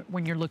collecting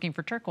when you're looking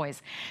for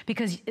turquoise,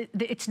 because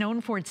it's known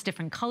for its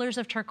different colors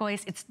of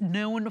turquoise. It's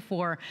known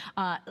for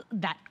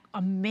that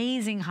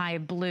amazing high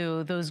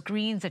blue, those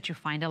greens that you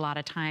find a lot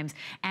of times.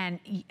 And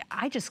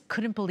I just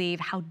couldn't believe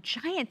how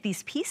giant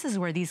these pieces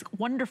were, these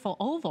wonderful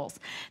ovals.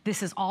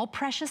 This is all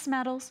precious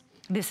metals.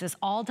 This is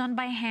all done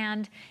by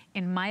hand,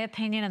 in my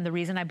opinion, and the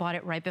reason I bought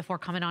it right before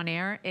coming on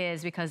air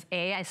is because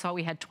A, I saw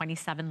we had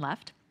 27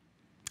 left,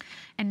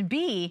 and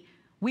B,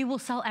 we will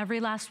sell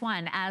every last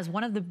one. As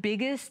one of the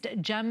biggest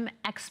gem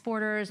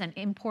exporters and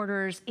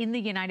importers in the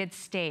United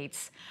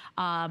States,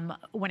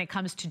 when it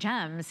comes to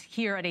gems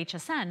here at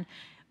HSN,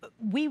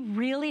 we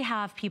really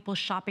have people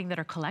shopping that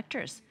are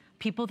collectors.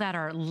 people that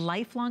are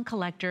lifelong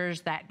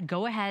collectors that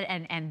go ahead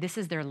and this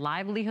is their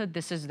livelihood,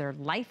 this is their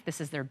life,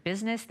 this is their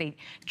business,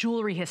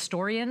 jewelry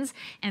historians,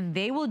 and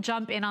they will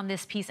jump in on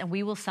this piece and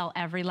we will sell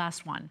every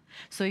last one.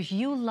 So if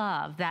you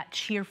love that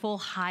cheerful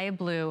high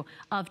blue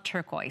of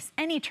turquoise,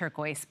 any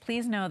turquoise,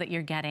 please know that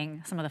you're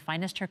getting some of the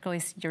finest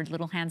turquoise your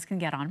little hands can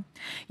get on.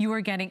 You are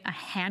getting a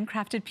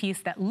handcrafted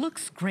piece that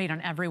looks great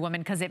on every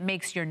woman because it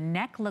makes your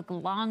neck look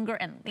longer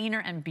and leaner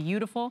and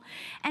beautiful.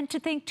 And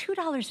to think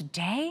 $2 a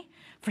day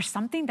for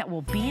something that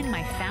will be in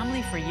my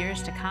family for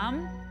years to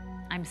come,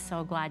 I'm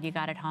so glad you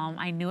got it home.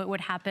 I knew it would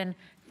happen.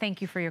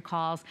 Thank you for your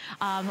calls.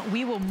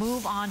 We will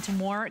move on to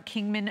more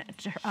Kingman,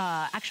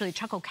 actually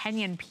Chaco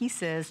Canyon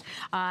pieces.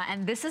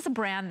 And this is a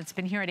brand that's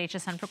been here at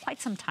HSN for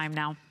quite some time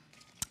now.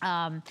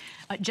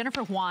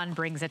 Jennifer Juan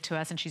brings it to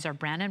us, and she's our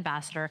brand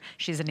ambassador.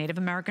 She's a Native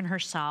American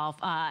herself.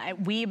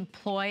 We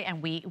employ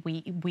and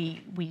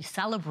we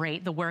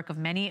celebrate the work of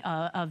many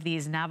of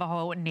these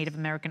Navajo and Native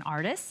American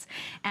artists.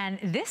 And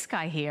this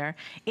guy here,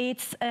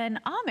 it's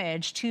an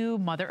homage to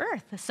Mother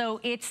Earth.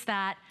 So it's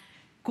that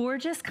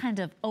gorgeous kind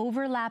of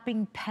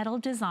overlapping petal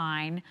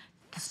design.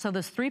 So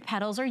those 3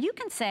 petals, or you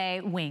can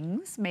say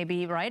wings,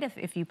 maybe, right,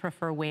 if you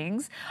prefer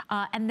wings.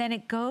 And then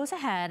it goes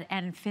ahead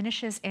and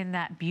finishes in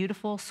that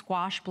beautiful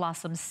squash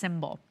blossom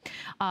symbol.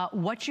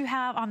 What you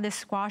have on this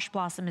squash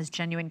blossom is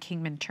genuine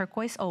Kingman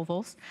turquoise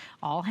ovals,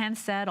 all hand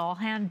set, all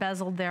hand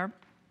bezeled there.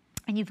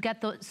 And you've got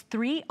those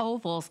 3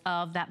 ovals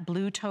of that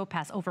blue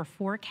topaz, over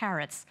 4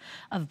 carats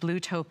of blue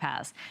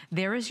topaz.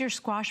 There is your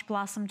squash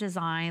blossom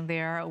design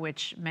there,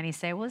 which many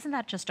say, well, isn't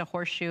that just a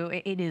horseshoe?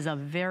 It is a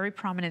very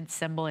prominent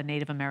symbol in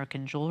Native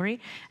American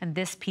jewelry. And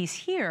this piece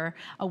here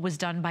was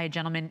done by a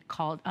gentleman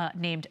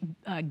named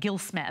Gil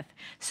Smith.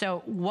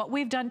 So what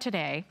we've done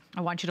today,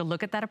 I want you to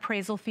look at that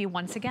appraisal fee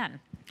once again.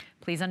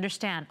 Please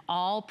understand,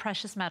 all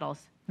precious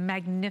metals,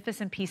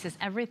 magnificent pieces,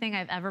 everything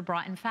I've ever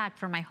brought. In fact,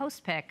 for my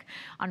host pick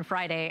on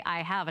Friday,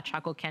 I have a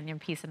Chaco Canyon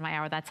piece in my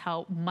hour. That's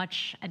how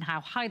much and how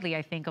highly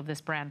I think of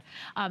this brand.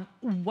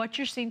 What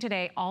you're seeing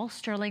today, all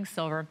sterling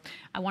silver.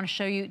 I want to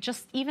show you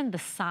just even the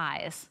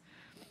size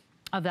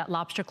of that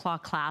lobster claw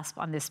clasp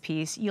on this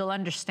piece. You'll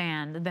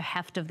understand the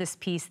heft of this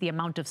piece, the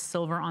amount of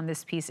silver on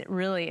this piece. It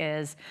really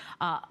is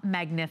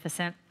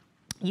magnificent.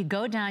 You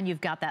go down,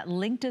 you've got that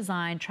link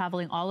design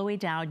traveling all the way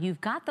down. You've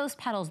got those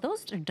petals.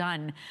 Those are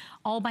done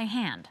all by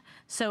hand.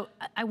 So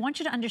I want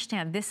you to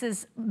understand, this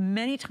is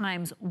many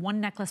times 1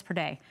 necklace per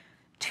day.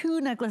 2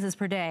 necklaces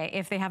per day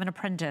if they have an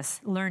apprentice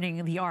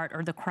learning the art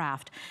or the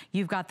craft.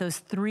 You've got those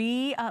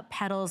 3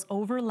 petals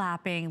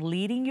overlapping,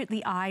 leading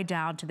the eye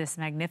down to this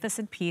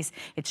magnificent piece.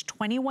 It's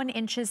 21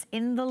 inches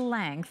in the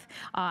length,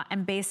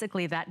 and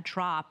basically that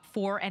drop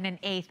 4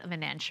 1/8 of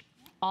an inch.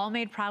 All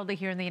made proudly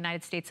here in the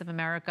United States of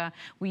America.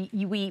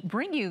 We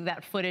bring you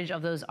that footage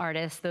of those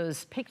artists,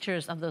 those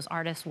pictures of those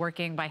artists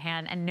working by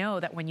hand, and know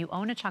that when you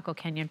own a Chaco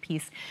Canyon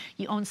piece,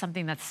 you own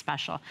something that's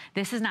special.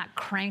 This is not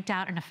cranked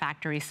out in a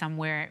factory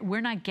somewhere.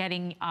 We're not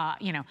getting,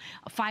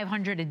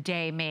 500 a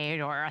day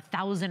made or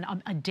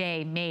 1,000 a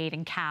day made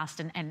and cast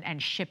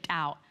and shipped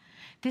out.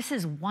 This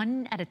is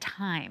 1 at a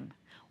time.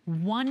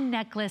 1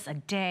 necklace a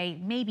day,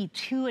 maybe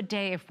 2 a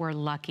day if we're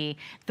lucky.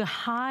 The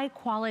high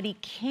quality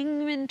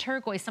Kingman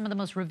turquoise, some of the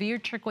most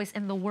revered turquoise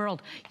in the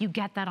world, you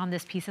get that on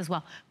this piece as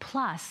well.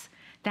 Plus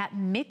that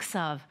mix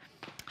of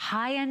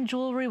high-end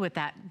jewelry with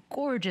that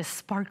gorgeous,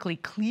 sparkly,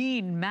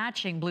 clean,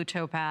 matching blue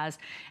topaz,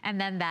 and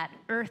then that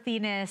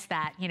earthiness,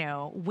 that,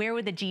 wear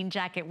with a jean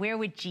jacket, wear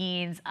with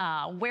jeans,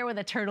 wear with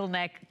a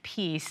turtleneck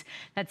piece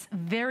that's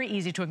very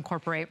easy to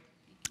incorporate.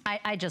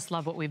 I just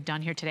love what we've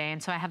done here today.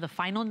 And so I have the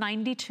final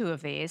 92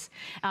 of these.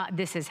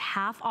 This is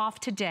half off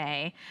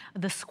today.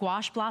 The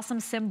squash blossom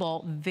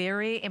symbol,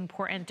 very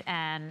important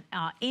and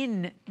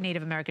in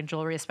Native American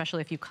jewelry, especially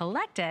if you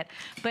collect it.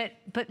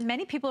 But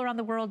many people around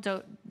the world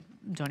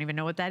don't even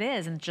know what that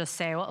is and just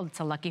say, well, it's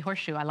a lucky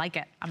horseshoe. I like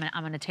it. I'm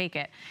gonna take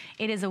it.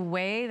 It is a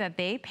way that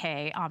they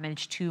pay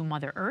homage to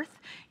Mother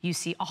Earth. You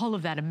see all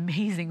of that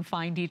amazing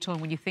fine detail.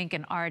 And when you think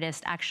an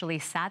artist actually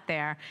sat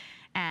there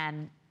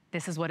and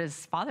this is what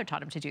his father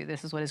taught him to do.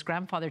 This is what his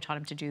grandfather taught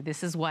him to do.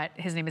 This is what,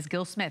 his name is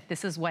Gil Smith.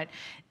 This is what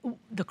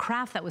the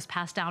craft that was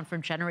passed down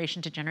from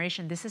generation to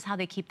generation. This is how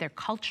they keep their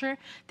culture,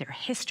 their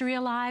history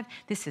alive.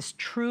 This is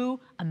true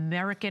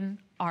American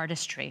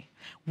artistry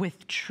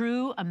with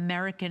true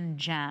American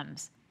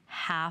gems.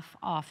 Half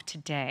off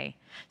today.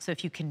 So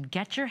if you can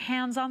get your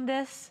hands on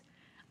this,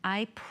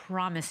 I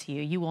promise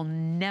you, you will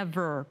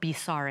never be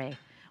sorry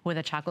with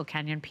a Chaco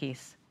Canyon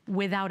piece.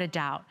 Without a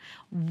doubt.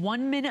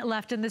 1 minute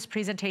left in this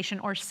presentation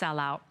or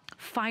sellout.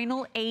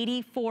 Final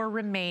 84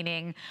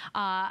 remaining.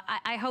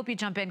 I hope you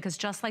jump in because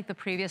just like the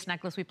previous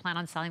necklace, we plan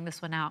on selling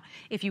this one out.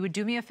 If you would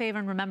do me a favor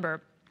and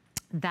remember,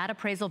 that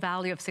appraisal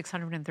value of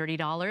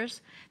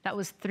 $630, that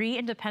was 3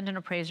 independent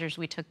appraisers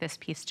we took this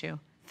piece to.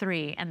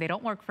 3, and they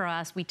don't work for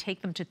us. We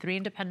take them to 3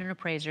 independent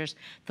appraisers.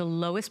 The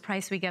lowest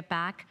price we get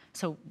back,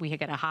 so we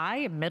get a high,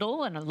 a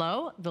middle, and a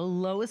low. The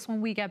lowest one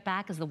we get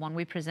back is the one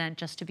we present,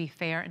 just to be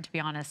fair and to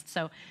be honest.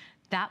 So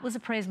that was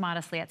appraised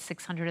modestly at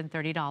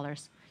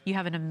 $630. You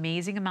have an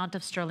amazing amount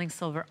of sterling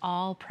silver,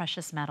 all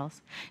precious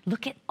metals.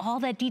 Look at all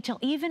that detail,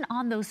 even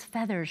on those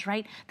feathers,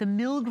 right? The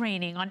mill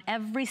graining on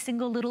every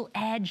single little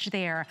edge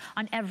there,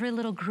 on every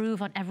little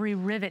groove, on every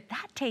rivet.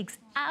 That takes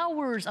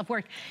hours of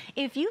work.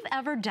 If you've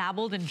ever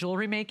dabbled in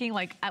jewelry making,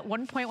 like at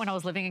one point when I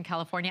was living in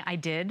California, I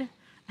did.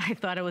 I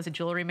thought I was a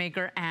jewelry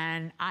maker,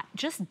 and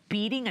just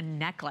beading a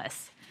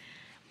necklace.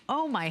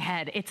 Oh, my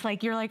head. It's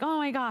like, you're like, oh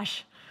my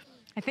gosh,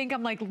 I think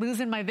I'm like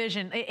losing my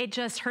vision. It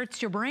just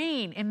hurts your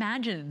brain.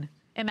 Imagine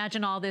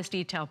all this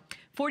detail.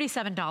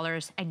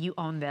 $47, and you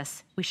own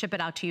this. We ship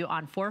it out to you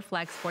on 4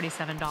 Flex,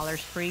 $47,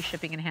 free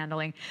shipping and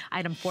handling.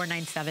 Item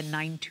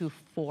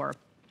 497924.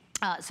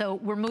 So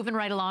we're moving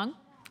right along.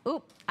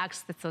 Oop,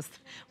 actually,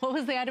 what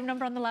was the item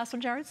number on the last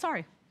one, Jared?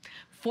 Sorry.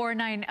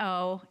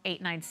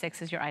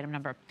 490896 is your item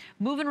number.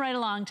 Moving right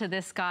along to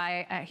this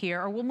guy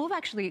here, or we'll move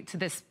actually to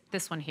this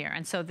one here.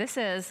 And so this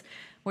is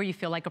where you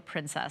feel like a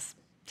princess.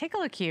 Take a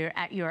look here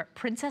at your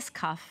princess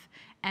cuff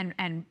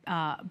and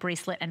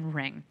bracelet and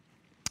ring.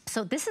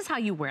 So this is how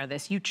you wear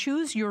this. You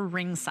choose your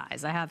ring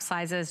size. I have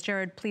sizes,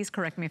 Jared, please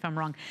correct me if I'm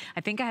wrong.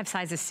 I think I have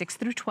sizes 6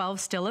 through 12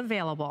 still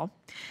available.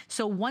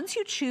 So once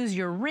you choose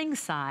your ring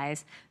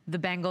size, the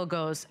bangle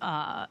goes,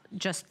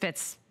 just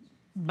fits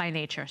by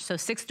nature. So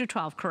 6 through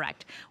 12,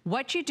 correct.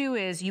 What you do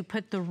is you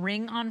put the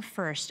ring on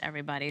first,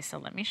 everybody. So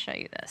let me show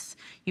you this.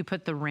 You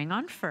put the ring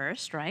on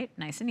first, right?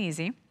 Nice and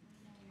easy.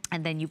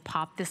 And then you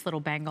pop this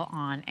little bangle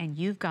on, and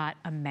you've got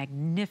a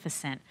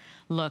magnificent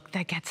look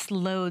that gets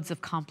loads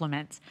of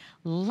compliments.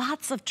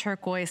 Lots of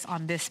turquoise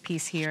on this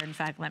piece here. In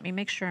fact, let me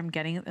make sure I'm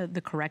getting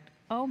the correct,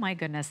 oh my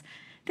goodness.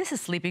 This is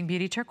Sleeping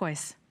Beauty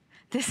turquoise.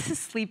 This is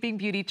Sleeping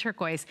Beauty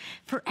turquoise.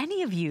 For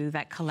any of you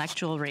that collect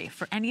jewelry,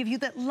 for any of you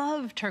that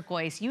love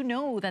turquoise, you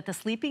know that the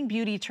Sleeping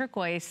Beauty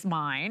turquoise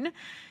mine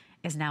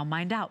is now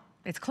mined out.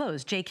 It's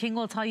closed. Jay King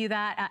will tell you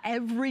that.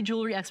 Every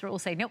jewelry expert will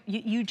say, no,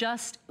 you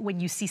just, when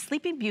you see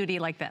Sleeping Beauty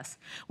like this,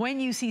 when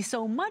you see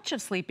so much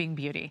of Sleeping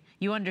Beauty,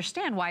 you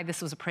understand why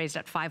this was appraised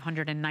at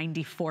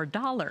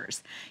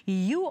 $594.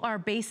 You are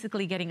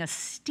basically getting a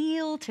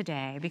steal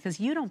today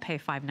because you don't pay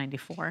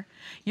 $594.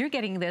 You're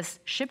getting this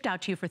shipped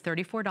out to you for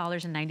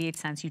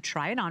 $34.98. You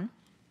try it on.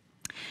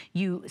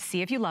 You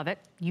see if you love it.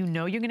 You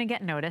know you're gonna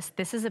get noticed.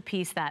 This is a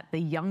piece that the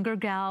younger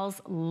gals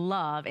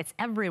love. It's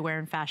everywhere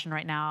in fashion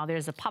right now.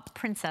 There's a pop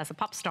princess, a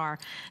pop star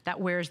that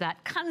wears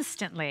that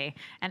constantly,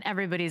 and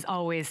everybody's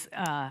always,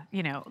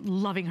 you know,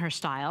 loving her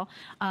style.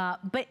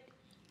 But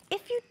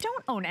if you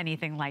don't own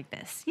anything like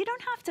this, you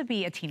don't have to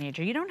be a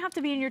teenager. You don't have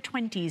to be in your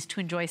 20s to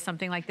enjoy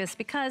something like this,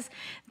 because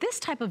this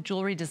type of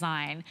jewelry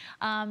design,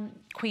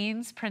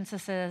 queens,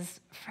 princesses,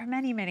 for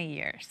many, many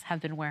years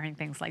have been wearing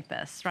things like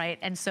this, right?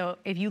 And so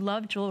if you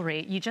love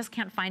jewelry, you just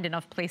can't find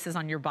enough places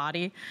on your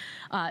body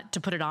to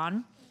put it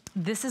on.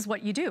 This is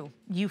what you do.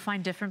 You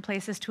find different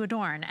places to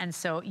adorn. And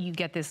so you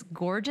get this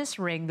gorgeous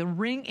ring. The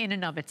ring in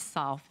and of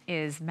itself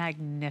is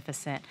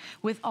magnificent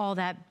with all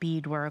that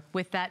beadwork,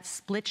 with that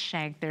split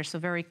shank there, so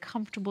very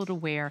comfortable to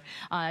wear.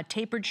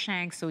 Tapered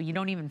shank, so you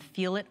don't even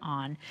feel it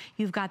on.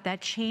 You've got that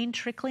chain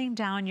trickling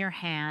down your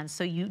hand,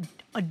 so you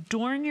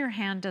adorn your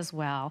hand as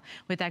well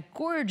with that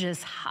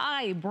gorgeous,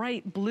 high,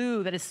 bright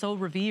blue that is so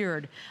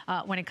revered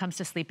when it comes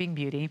to Sleeping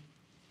Beauty.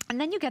 And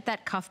then you get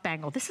that cuff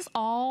bangle. This is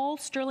all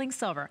sterling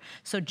silver,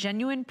 so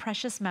genuine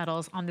precious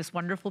metals on this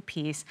wonderful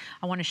piece.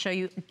 I want to show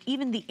you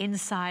even the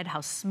inside, how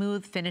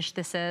smooth finished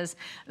this is.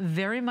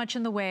 Very much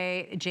in the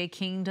way Jay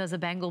King does a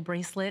bangle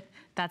bracelet.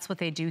 That's what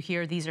they do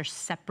here. These are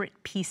separate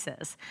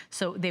pieces.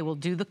 So they will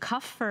do the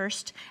cuff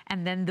first,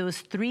 and then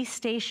those 3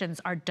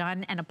 stations are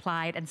done and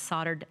applied and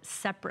soldered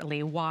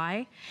separately.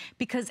 Why?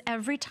 Because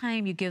every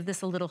time you give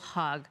this a little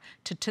hug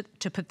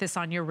to put this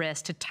on your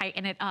wrist, to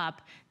tighten it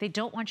up, they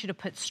don't want you to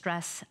put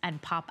stress and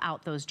pop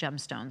out those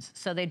gemstones.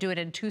 So they do it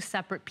in 2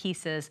 separate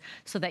pieces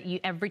so that you,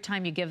 every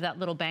time you give that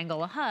little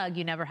bangle a hug,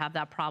 you never have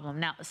that problem.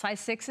 Now, size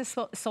 6 is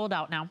sold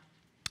out now.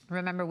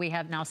 Remember, we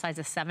have now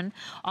sizes 7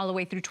 all the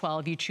way through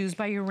 12. You choose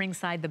by your ring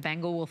side. The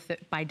bangle will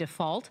fit by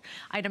default.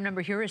 Item number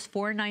here is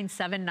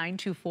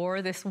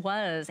 497924. This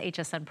was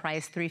HSN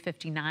price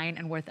 $359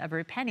 and worth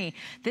every penny.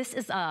 This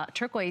is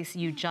turquoise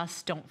you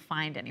just don't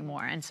find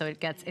anymore. And so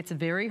it's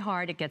very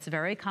hard. It gets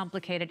very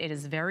complicated. It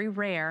is very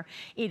rare.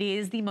 It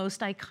is the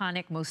most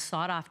iconic, most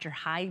sought after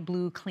high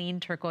blue, clean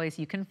turquoise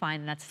you can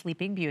find, and that's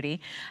Sleeping Beauty.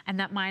 And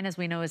that mine, as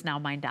we know, is now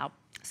mined out.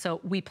 So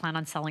we plan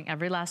on selling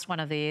every last one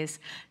of these.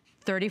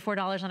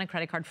 $34 on a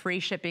credit card,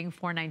 free shipping.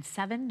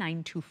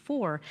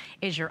 497924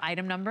 is your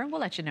item number. We'll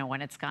let you know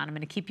when it's gone. I'm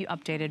going to keep you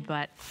updated,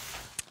 but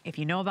if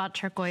you know about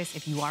turquoise,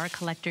 if you are a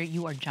collector,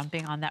 you are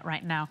jumping on that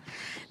right now.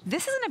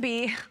 This is going to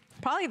be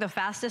probably the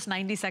fastest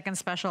 90-second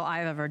special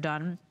I've ever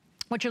done.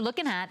 What you're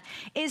looking at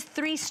is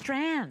 3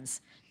 strands.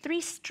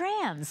 3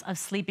 strands of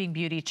Sleeping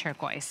Beauty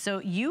turquoise. So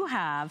you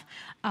have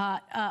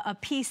a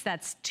piece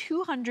that's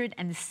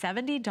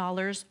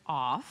 $270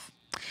 off.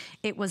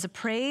 It was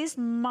appraised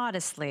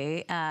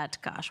modestly at,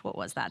 gosh, what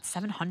was that?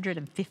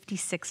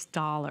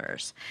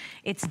 $756.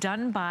 It's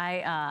done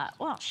by,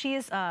 well, she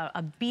is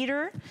a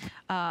beater.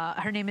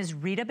 Her name is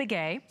Rita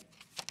Begay.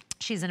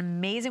 She's an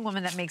amazing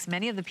woman that makes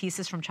many of the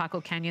pieces from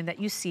Chaco Canyon that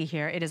you see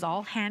here. It is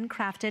all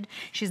handcrafted.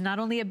 She's not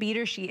only a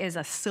beater, she is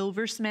a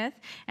silversmith.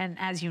 And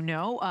as you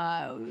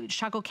know,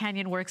 Chaco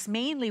Canyon works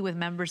mainly with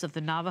members of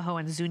the Navajo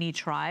and Zuni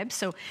tribes.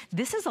 So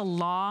this is a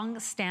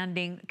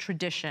long-standing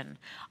tradition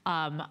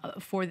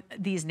for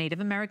these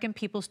Native American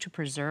peoples to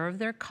preserve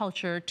their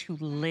culture, to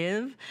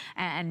live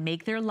and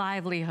make their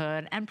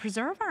livelihood, and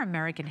preserve our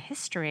American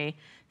history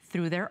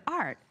through their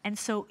art. And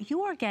so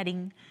you are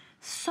getting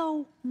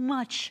so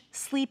much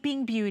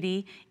Sleeping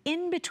Beauty.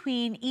 In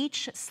between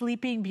each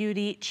Sleeping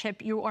Beauty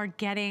chip, you are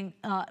getting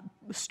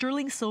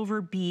sterling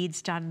silver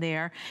beads done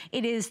there.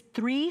 It is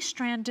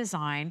 3-strand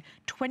design,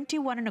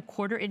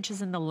 21¼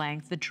 inches in the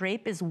length. The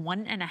drape is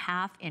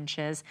 1½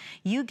 inches.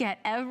 You get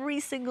every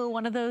single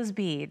one of those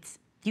beads.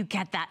 You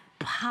get that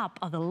pop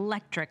of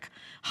electric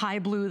high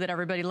blue that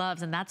everybody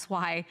loves, and that's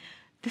why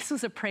this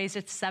was appraised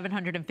at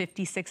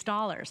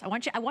 $756.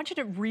 I want you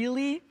to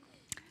really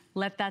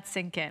let that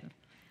sink in.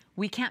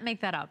 We can't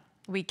make that up.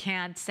 We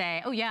can't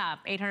say, oh yeah,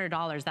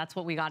 $800, that's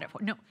what we got it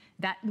for. No,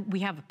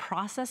 we have a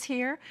process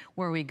here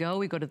where we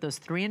go to those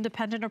 3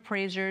 independent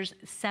appraisers.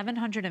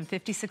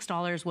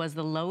 $756 was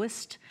the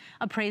lowest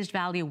appraised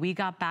value we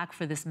got back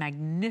for this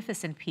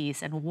magnificent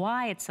piece. And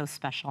why it's so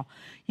special,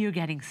 you're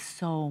getting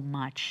so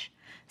much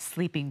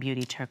Sleeping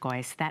Beauty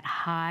turquoise, that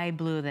high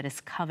blue that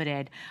is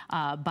coveted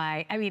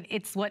by, I mean,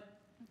 it's what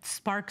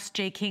sparks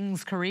J.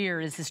 King's career,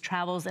 is his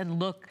travels and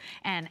look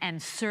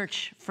and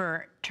search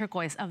for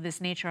turquoise of this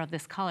nature, of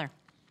this color.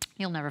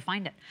 You'll never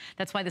find it.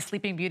 That's why the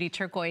Sleeping Beauty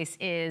turquoise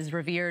is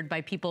revered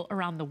by people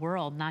around the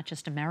world, not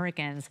just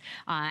Americans,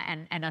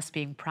 and us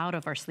being proud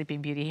of our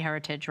Sleeping Beauty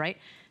heritage, right?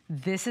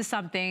 This is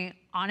something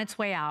on its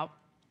way out.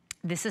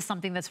 This is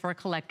something that's for a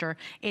collector.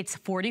 It's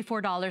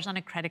 $44 on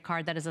a credit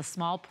card. That is a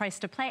small price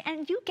to play.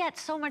 And you get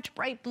so much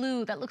bright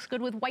blue that looks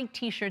good with white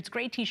t-shirts,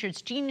 gray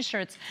t-shirts, jean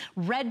shirts,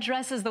 red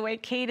dresses the way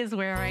Kate is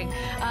wearing.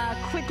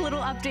 Quick little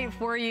update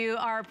for you.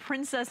 Our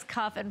princess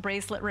cuff and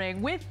bracelet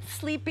ring with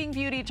Sleeping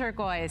Beauty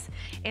turquoise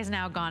is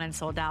now gone and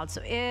sold out.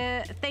 So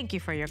thank you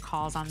for your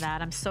calls on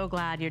that. I'm so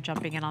glad you're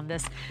jumping in on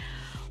this.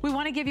 We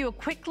want to give you a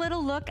quick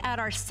little look at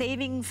our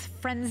savings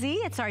frenzy.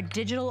 It's our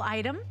digital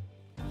item.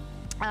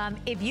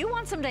 If you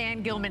want some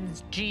Diane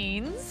Gilman's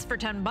jeans for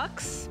 10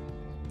 bucks,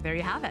 there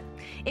you have it.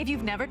 If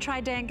you've never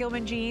tried Diane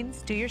Gilman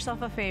jeans, do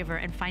yourself a favor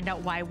and find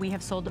out why we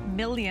have sold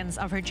millions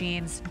of her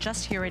jeans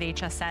just here at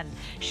HSN.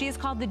 She is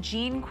called the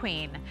Jean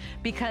Queen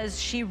because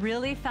she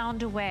really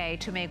found a way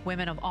to make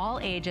women of all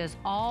ages,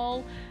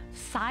 all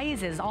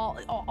sizes,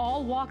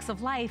 all walks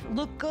of life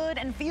look good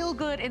and feel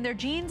good in their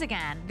jeans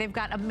again. They've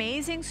got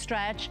amazing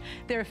stretch.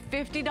 They're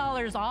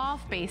 $50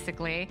 off,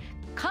 basically.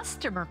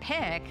 Customer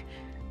pick.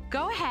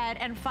 Go ahead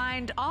and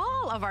find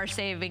all of our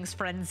Savings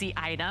Frenzy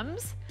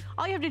items.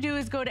 All you have to do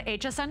is go to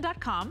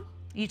hsn.com.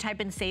 You type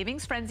in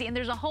Savings Frenzy, and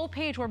there's a whole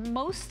page where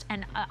most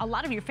and a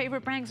lot of your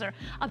favorite brands are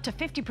up to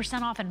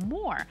 50% off and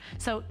more.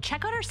 So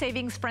check out our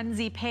Savings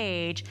Frenzy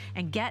page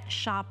and get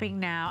shopping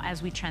now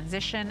as we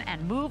transition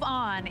and move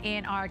on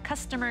in our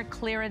customer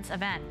clearance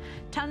event.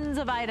 Tons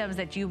of items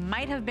that you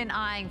might have been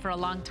eyeing for a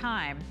long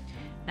time.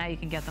 Now you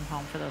can get them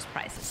home for those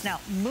prices. Now,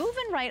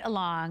 moving right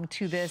along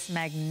to this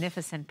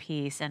magnificent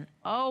piece, and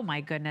oh my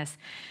goodness,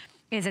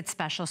 is it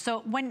special.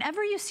 So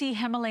whenever you see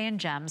Himalayan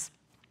gems,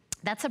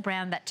 that's a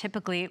brand that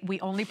typically we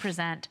only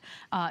present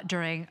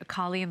during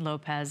Colleen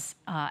Lopez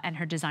and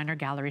her designer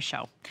gallery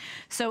show.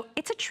 So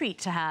it's a treat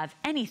to have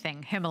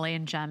anything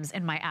Himalayan gems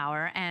in my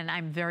hour, and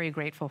I'm very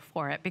grateful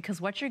for it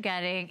because what you're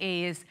getting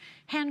is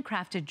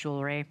handcrafted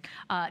jewelry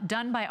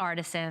done by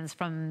artisans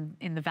from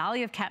in the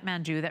Valley of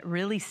Kathmandu that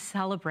really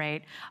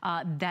celebrate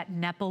that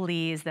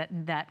Nepalese,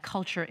 that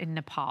culture in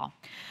Nepal.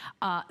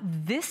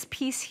 This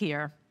piece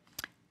here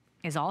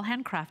is all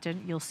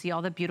handcrafted. You'll see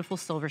all the beautiful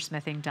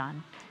silversmithing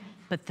done.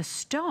 But the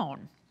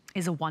stone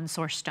is a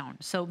one-source stone.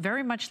 So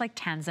very much like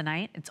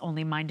tanzanite, it's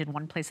only mined in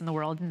one place in the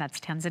world, and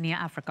that's Tanzania,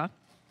 Africa.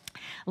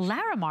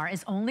 Larimar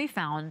is only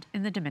found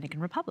in the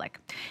Dominican Republic.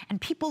 And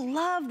people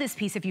love this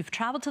piece. If you've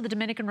traveled to the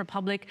Dominican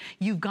Republic,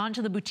 you've gone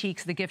to the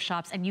boutiques, the gift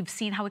shops, and you've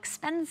seen how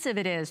expensive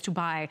it is to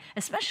buy,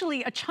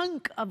 especially a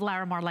chunk of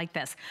Larimar like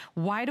this.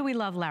 Why do we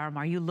love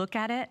Larimar? You look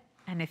at it,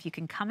 and if you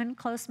can come in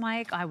close,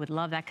 Mike, I would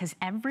love that because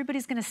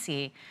everybody's gonna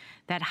see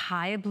that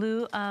high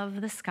blue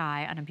of the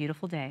sky on a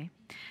beautiful day.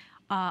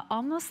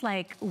 Almost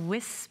like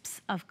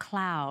wisps of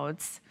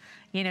clouds,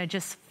 you know,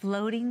 just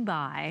floating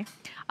by.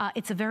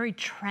 It's a very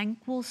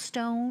tranquil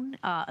stone.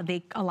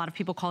 A lot of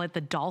people call it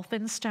the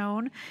dolphin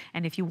stone.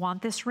 And if you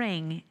want this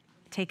ring,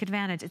 take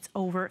advantage. It's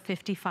over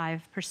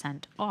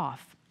 55%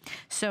 off.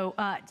 So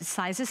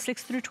sizes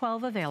 6 through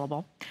 12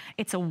 available.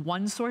 It's a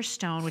one-source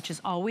stone, which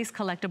is always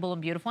collectible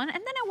and beautiful. And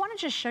then I want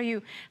to just show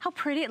you how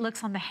pretty it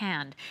looks on the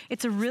hand.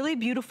 It's a really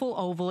beautiful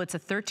oval. It's a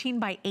 13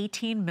 by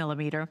 18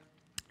 millimeter.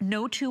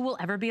 No two will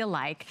ever be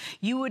alike.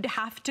 You would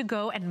have to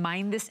go and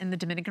mine this in the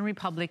Dominican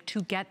Republic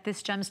to get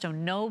this gemstone.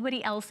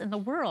 Nobody else in the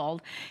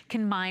world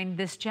can mine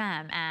this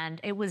gem.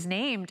 And it was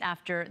named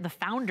after the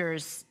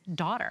founder's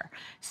daughter.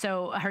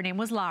 So her name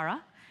was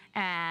Lara.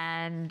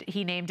 and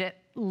he named it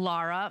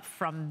Lara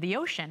from the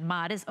ocean.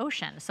 Mud is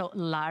ocean, so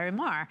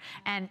Larimar.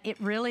 And it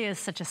really is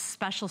such a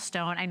special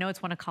stone. I know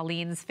it's one of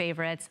Colleen's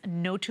favorites.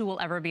 No two will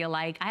ever be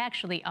alike. I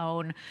actually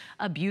own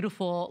a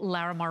beautiful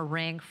Larimar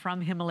ring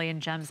from Himalayan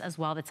Gems as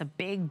well. That's a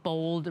big,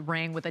 bold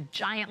ring with a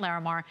giant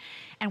Larimar.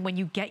 And when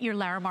you get your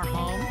Larimar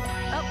home,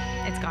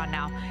 oh, it's gone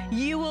now.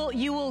 You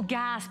will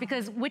gasp,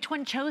 because which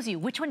one chose you?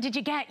 Which one did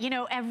you get? You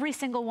know, every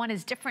single one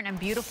is different and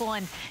beautiful.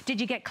 And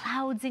did you get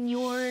clouds in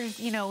yours,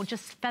 you know,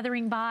 just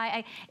feathering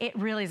by? It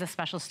really is a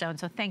special stone,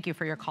 so thank you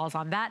for your calls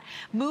on that.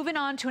 Moving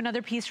on to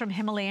another piece from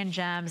Himalayan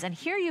Gems, and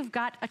here you've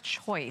got a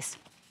choice.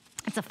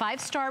 It's a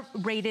 5-star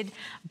rated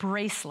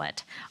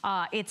bracelet.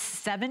 It's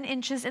 7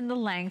 inches in the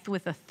length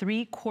with a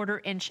 3/4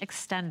 inch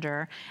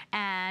extender.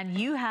 And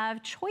you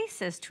have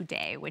choices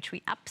today, which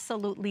we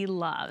absolutely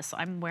love. So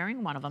I'm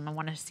wearing one of them. I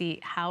want to see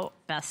how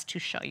best to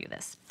show you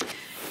this.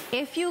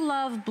 If you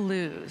love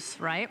blues,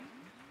 right?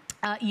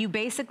 You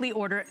basically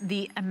order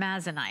the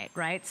Amazonite,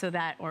 right? So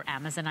that, or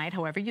Amazonite,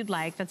 however you'd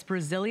like. That's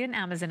Brazilian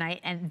Amazonite.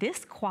 And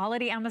this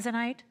quality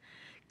Amazonite,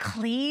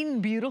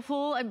 clean,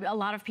 beautiful. A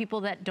lot of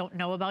people that don't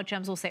know about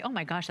gems will say, oh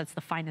my gosh, that's the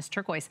finest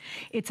turquoise.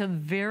 It's a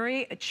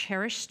very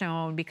cherished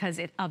stone because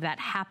of that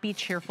happy,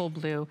 cheerful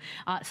blue.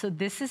 So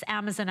this is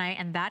Amazonite,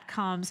 and that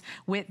comes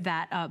with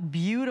that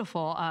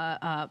beautiful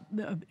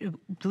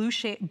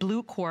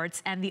blue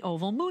quartz and the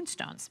oval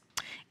moonstones.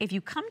 If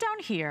you come down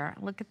here,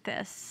 look at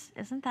this.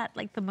 Isn't that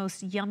like the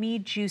most yummy,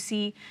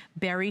 juicy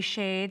berry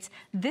shades?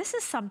 This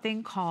is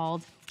something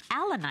called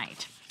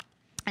allanite.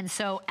 And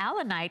so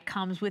allanite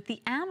comes with the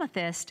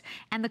amethyst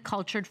and the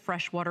cultured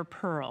freshwater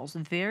pearls.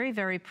 Very,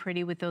 very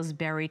pretty with those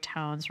berry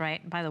tones,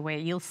 right? By the way,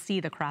 you'll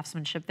see the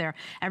craftsmanship there.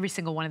 Every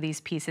single one of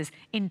these pieces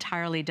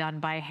entirely done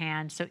by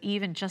hand. So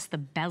even just the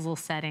bezel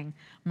setting,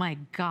 my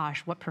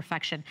gosh, what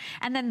perfection.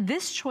 And then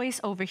this choice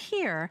over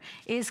here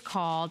is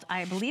called,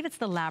 I believe it's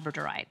the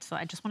labradorite. So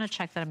I just want to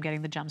check that I'm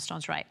getting the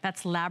gemstones right.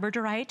 That's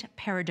labradorite,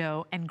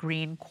 peridot, and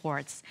green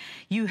quartz.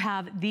 You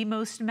have the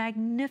most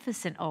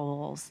magnificent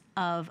ovals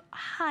of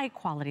high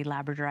quality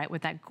labradorite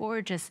with that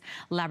gorgeous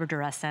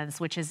labradorescence,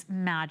 which is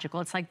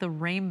magical. It's like the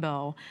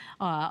rainbow.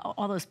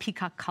 All those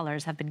peacock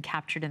colors have been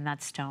captured in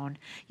that stone.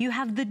 You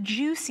have the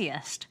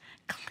juiciest,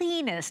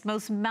 cleanest,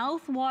 most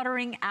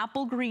mouth-watering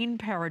apple green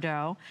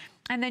peridot.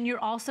 And then you're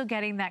also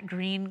getting that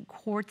green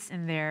quartz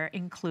in there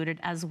included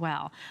as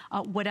well.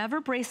 Whatever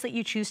bracelet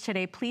you choose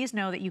today, please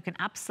know that you can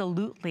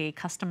absolutely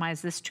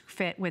customize this to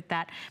fit with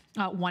that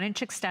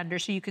 1-inch extender.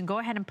 So you can go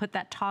ahead and put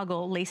that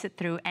toggle, lace it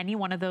through any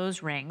one of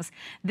those rings.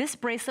 This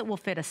bracelet will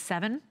fit a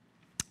 7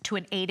 to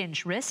an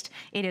 8-inch wrist.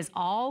 It is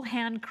all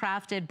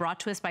handcrafted, brought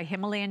to us by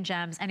Himalayan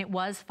Gems, and it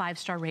was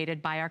 5-star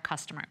rated by our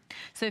customer.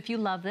 So if you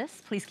love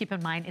this, please keep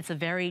in mind it's a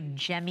very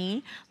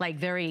gemmy, like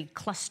very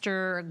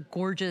cluster,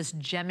 gorgeous,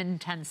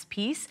 gem-intense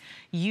piece.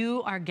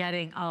 You are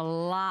getting a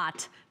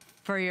lot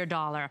for your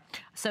dollar.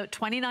 So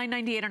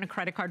 $29.98 on a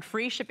credit card,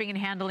 free shipping and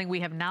handling. We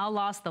have now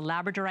lost the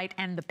labradorite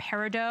and the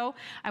peridot.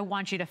 I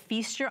want you to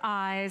feast your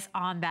eyes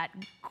on that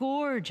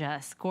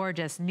gorgeous,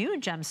 gorgeous new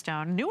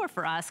gemstone, newer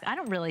for us. I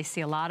don't really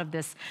see a lot of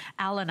this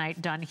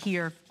allanite done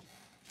here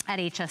at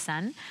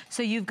HSN.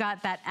 So you've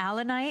got that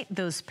allanite,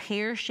 those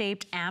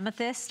pear-shaped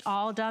amethyst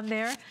all done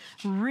there.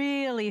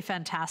 Really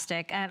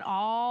fantastic. And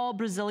all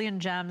Brazilian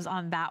gems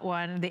on that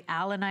one. The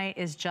allanite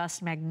is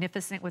just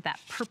magnificent with that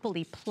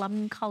purpley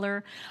plum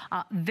color.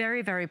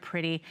 Very, very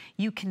pretty.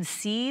 You can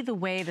see the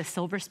way the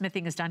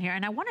silversmithing is done here.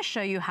 And I want to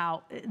show you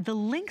how the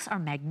links are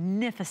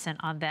magnificent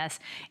on this.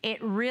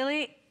 It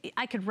really,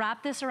 I could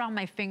wrap this around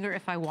my finger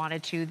if I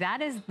wanted to.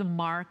 That is the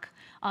mark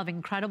of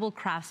incredible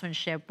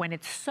craftsmanship when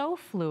it's so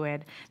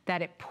fluid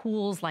that it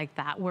pools like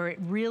that, where it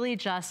really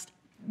just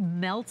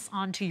melts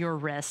onto your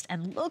wrist.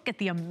 And look at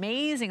the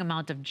amazing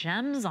amount of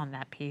gems on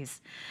that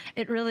piece.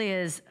 It really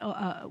is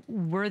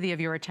worthy of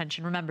your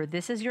attention. Remember,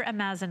 this is your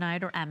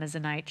Amazonite or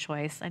Amazonite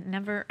choice.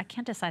 I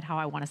can't decide how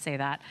I want to say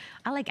that.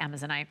 I like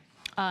Amazonite.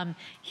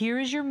 Here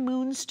is your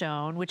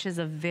moonstone, which is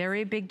a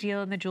very big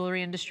deal in the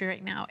jewelry industry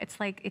right now. It's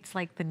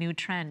like the new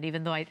trend,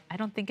 even though I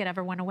don't think it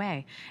ever went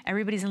away.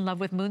 Everybody's in love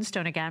with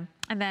moonstone again.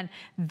 And then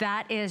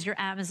that is your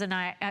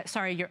Amazonite,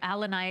 your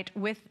allanite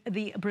with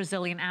the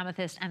Brazilian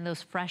amethyst and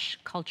those fresh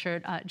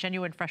cultured,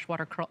 genuine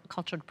freshwater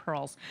cultured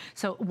pearls.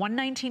 So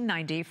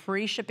 $119.90,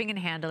 free shipping and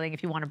handling.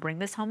 If you want to bring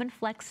this home and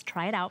flex,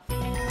 try it out.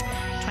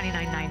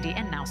 $29.90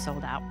 and now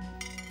sold out.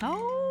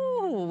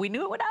 Oh, we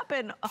knew it would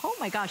happen. Oh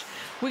my gosh.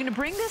 We're gonna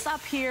bring this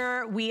up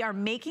here. We are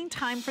making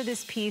time for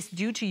this piece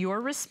due to your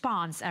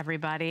response,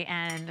 everybody.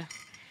 And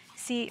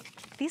see,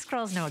 these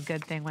girls know a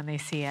good thing when they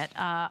see it.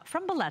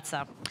 From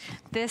Bellezza.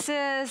 This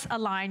is a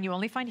line you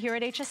only find here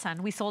at HSN.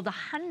 We sold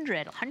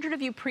 100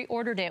 of you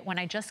pre-ordered it when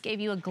I just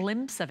gave you a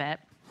glimpse of it.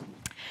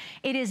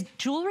 It is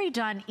jewelry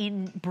done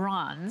in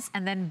bronze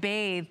and then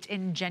bathed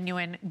in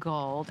genuine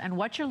gold. And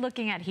what you're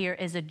looking at here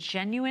is a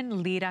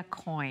genuine lira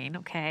coin,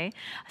 okay?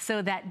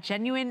 So that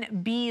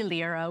genuine B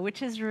lira,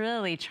 which is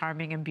really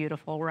charming and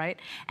beautiful, right?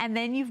 And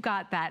then you've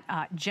got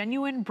that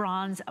genuine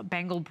bronze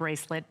bangle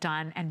bracelet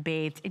done and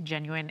bathed in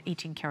genuine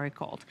 18 karat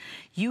gold.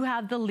 You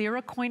have the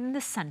lira coin in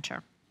the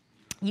center.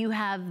 You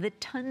have the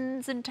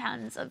tons and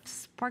tons of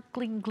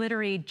sparkling,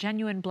 glittery,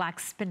 genuine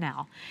black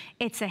spinel.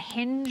 It's a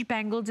hinge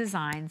bangle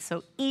design,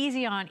 so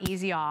easy on,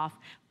 easy off,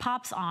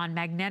 pops on,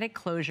 magnetic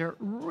closure,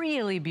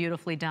 really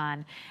beautifully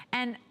done.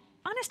 And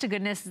honest to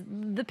goodness,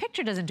 the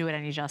picture doesn't do it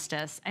any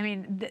justice. I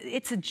mean,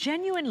 it's a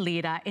genuine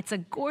lira. It's a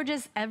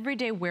gorgeous,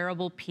 everyday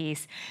wearable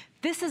piece.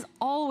 This is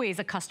always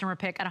a customer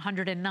pick at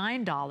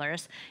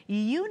 $109.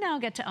 You now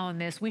get to own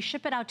this. We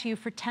ship it out to you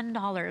for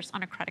 $10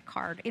 on a credit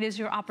card. It is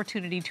your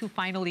opportunity to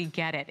finally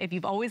get it. If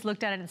you've always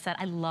looked at it and said,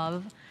 I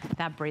love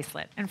that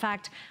bracelet. In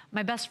fact,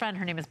 my best friend,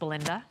 her name is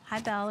Belinda. Hi,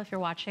 Belle, if you're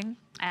watching.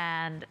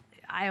 And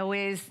I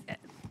always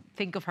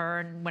think of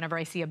her whenever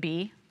I see a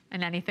bee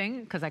in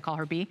anything, because I call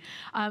her B.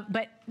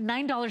 But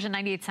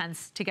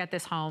 $9.98 to get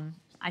this home.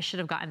 I should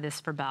have gotten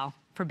this for Belle,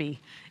 for B.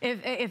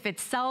 If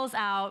it sells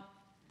out,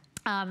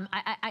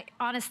 I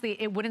honestly,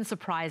 it wouldn't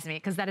surprise me,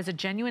 because that is a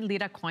genuine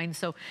lira coin.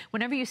 So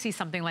whenever you see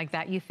something like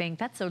that, you think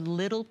that's a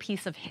little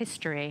piece of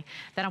history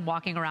that I'm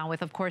walking around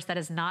with. Of course, that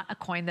is not a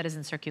coin that is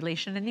in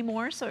circulation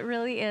anymore. So it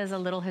really is a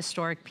little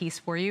historic piece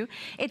for you.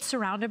 It's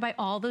surrounded by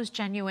all those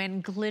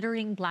genuine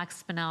glittering black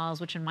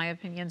spinels, which in my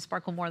opinion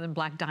sparkle more than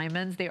black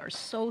diamonds. They are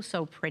so,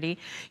 so pretty.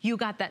 You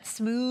got that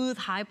smooth,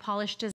 high polished design.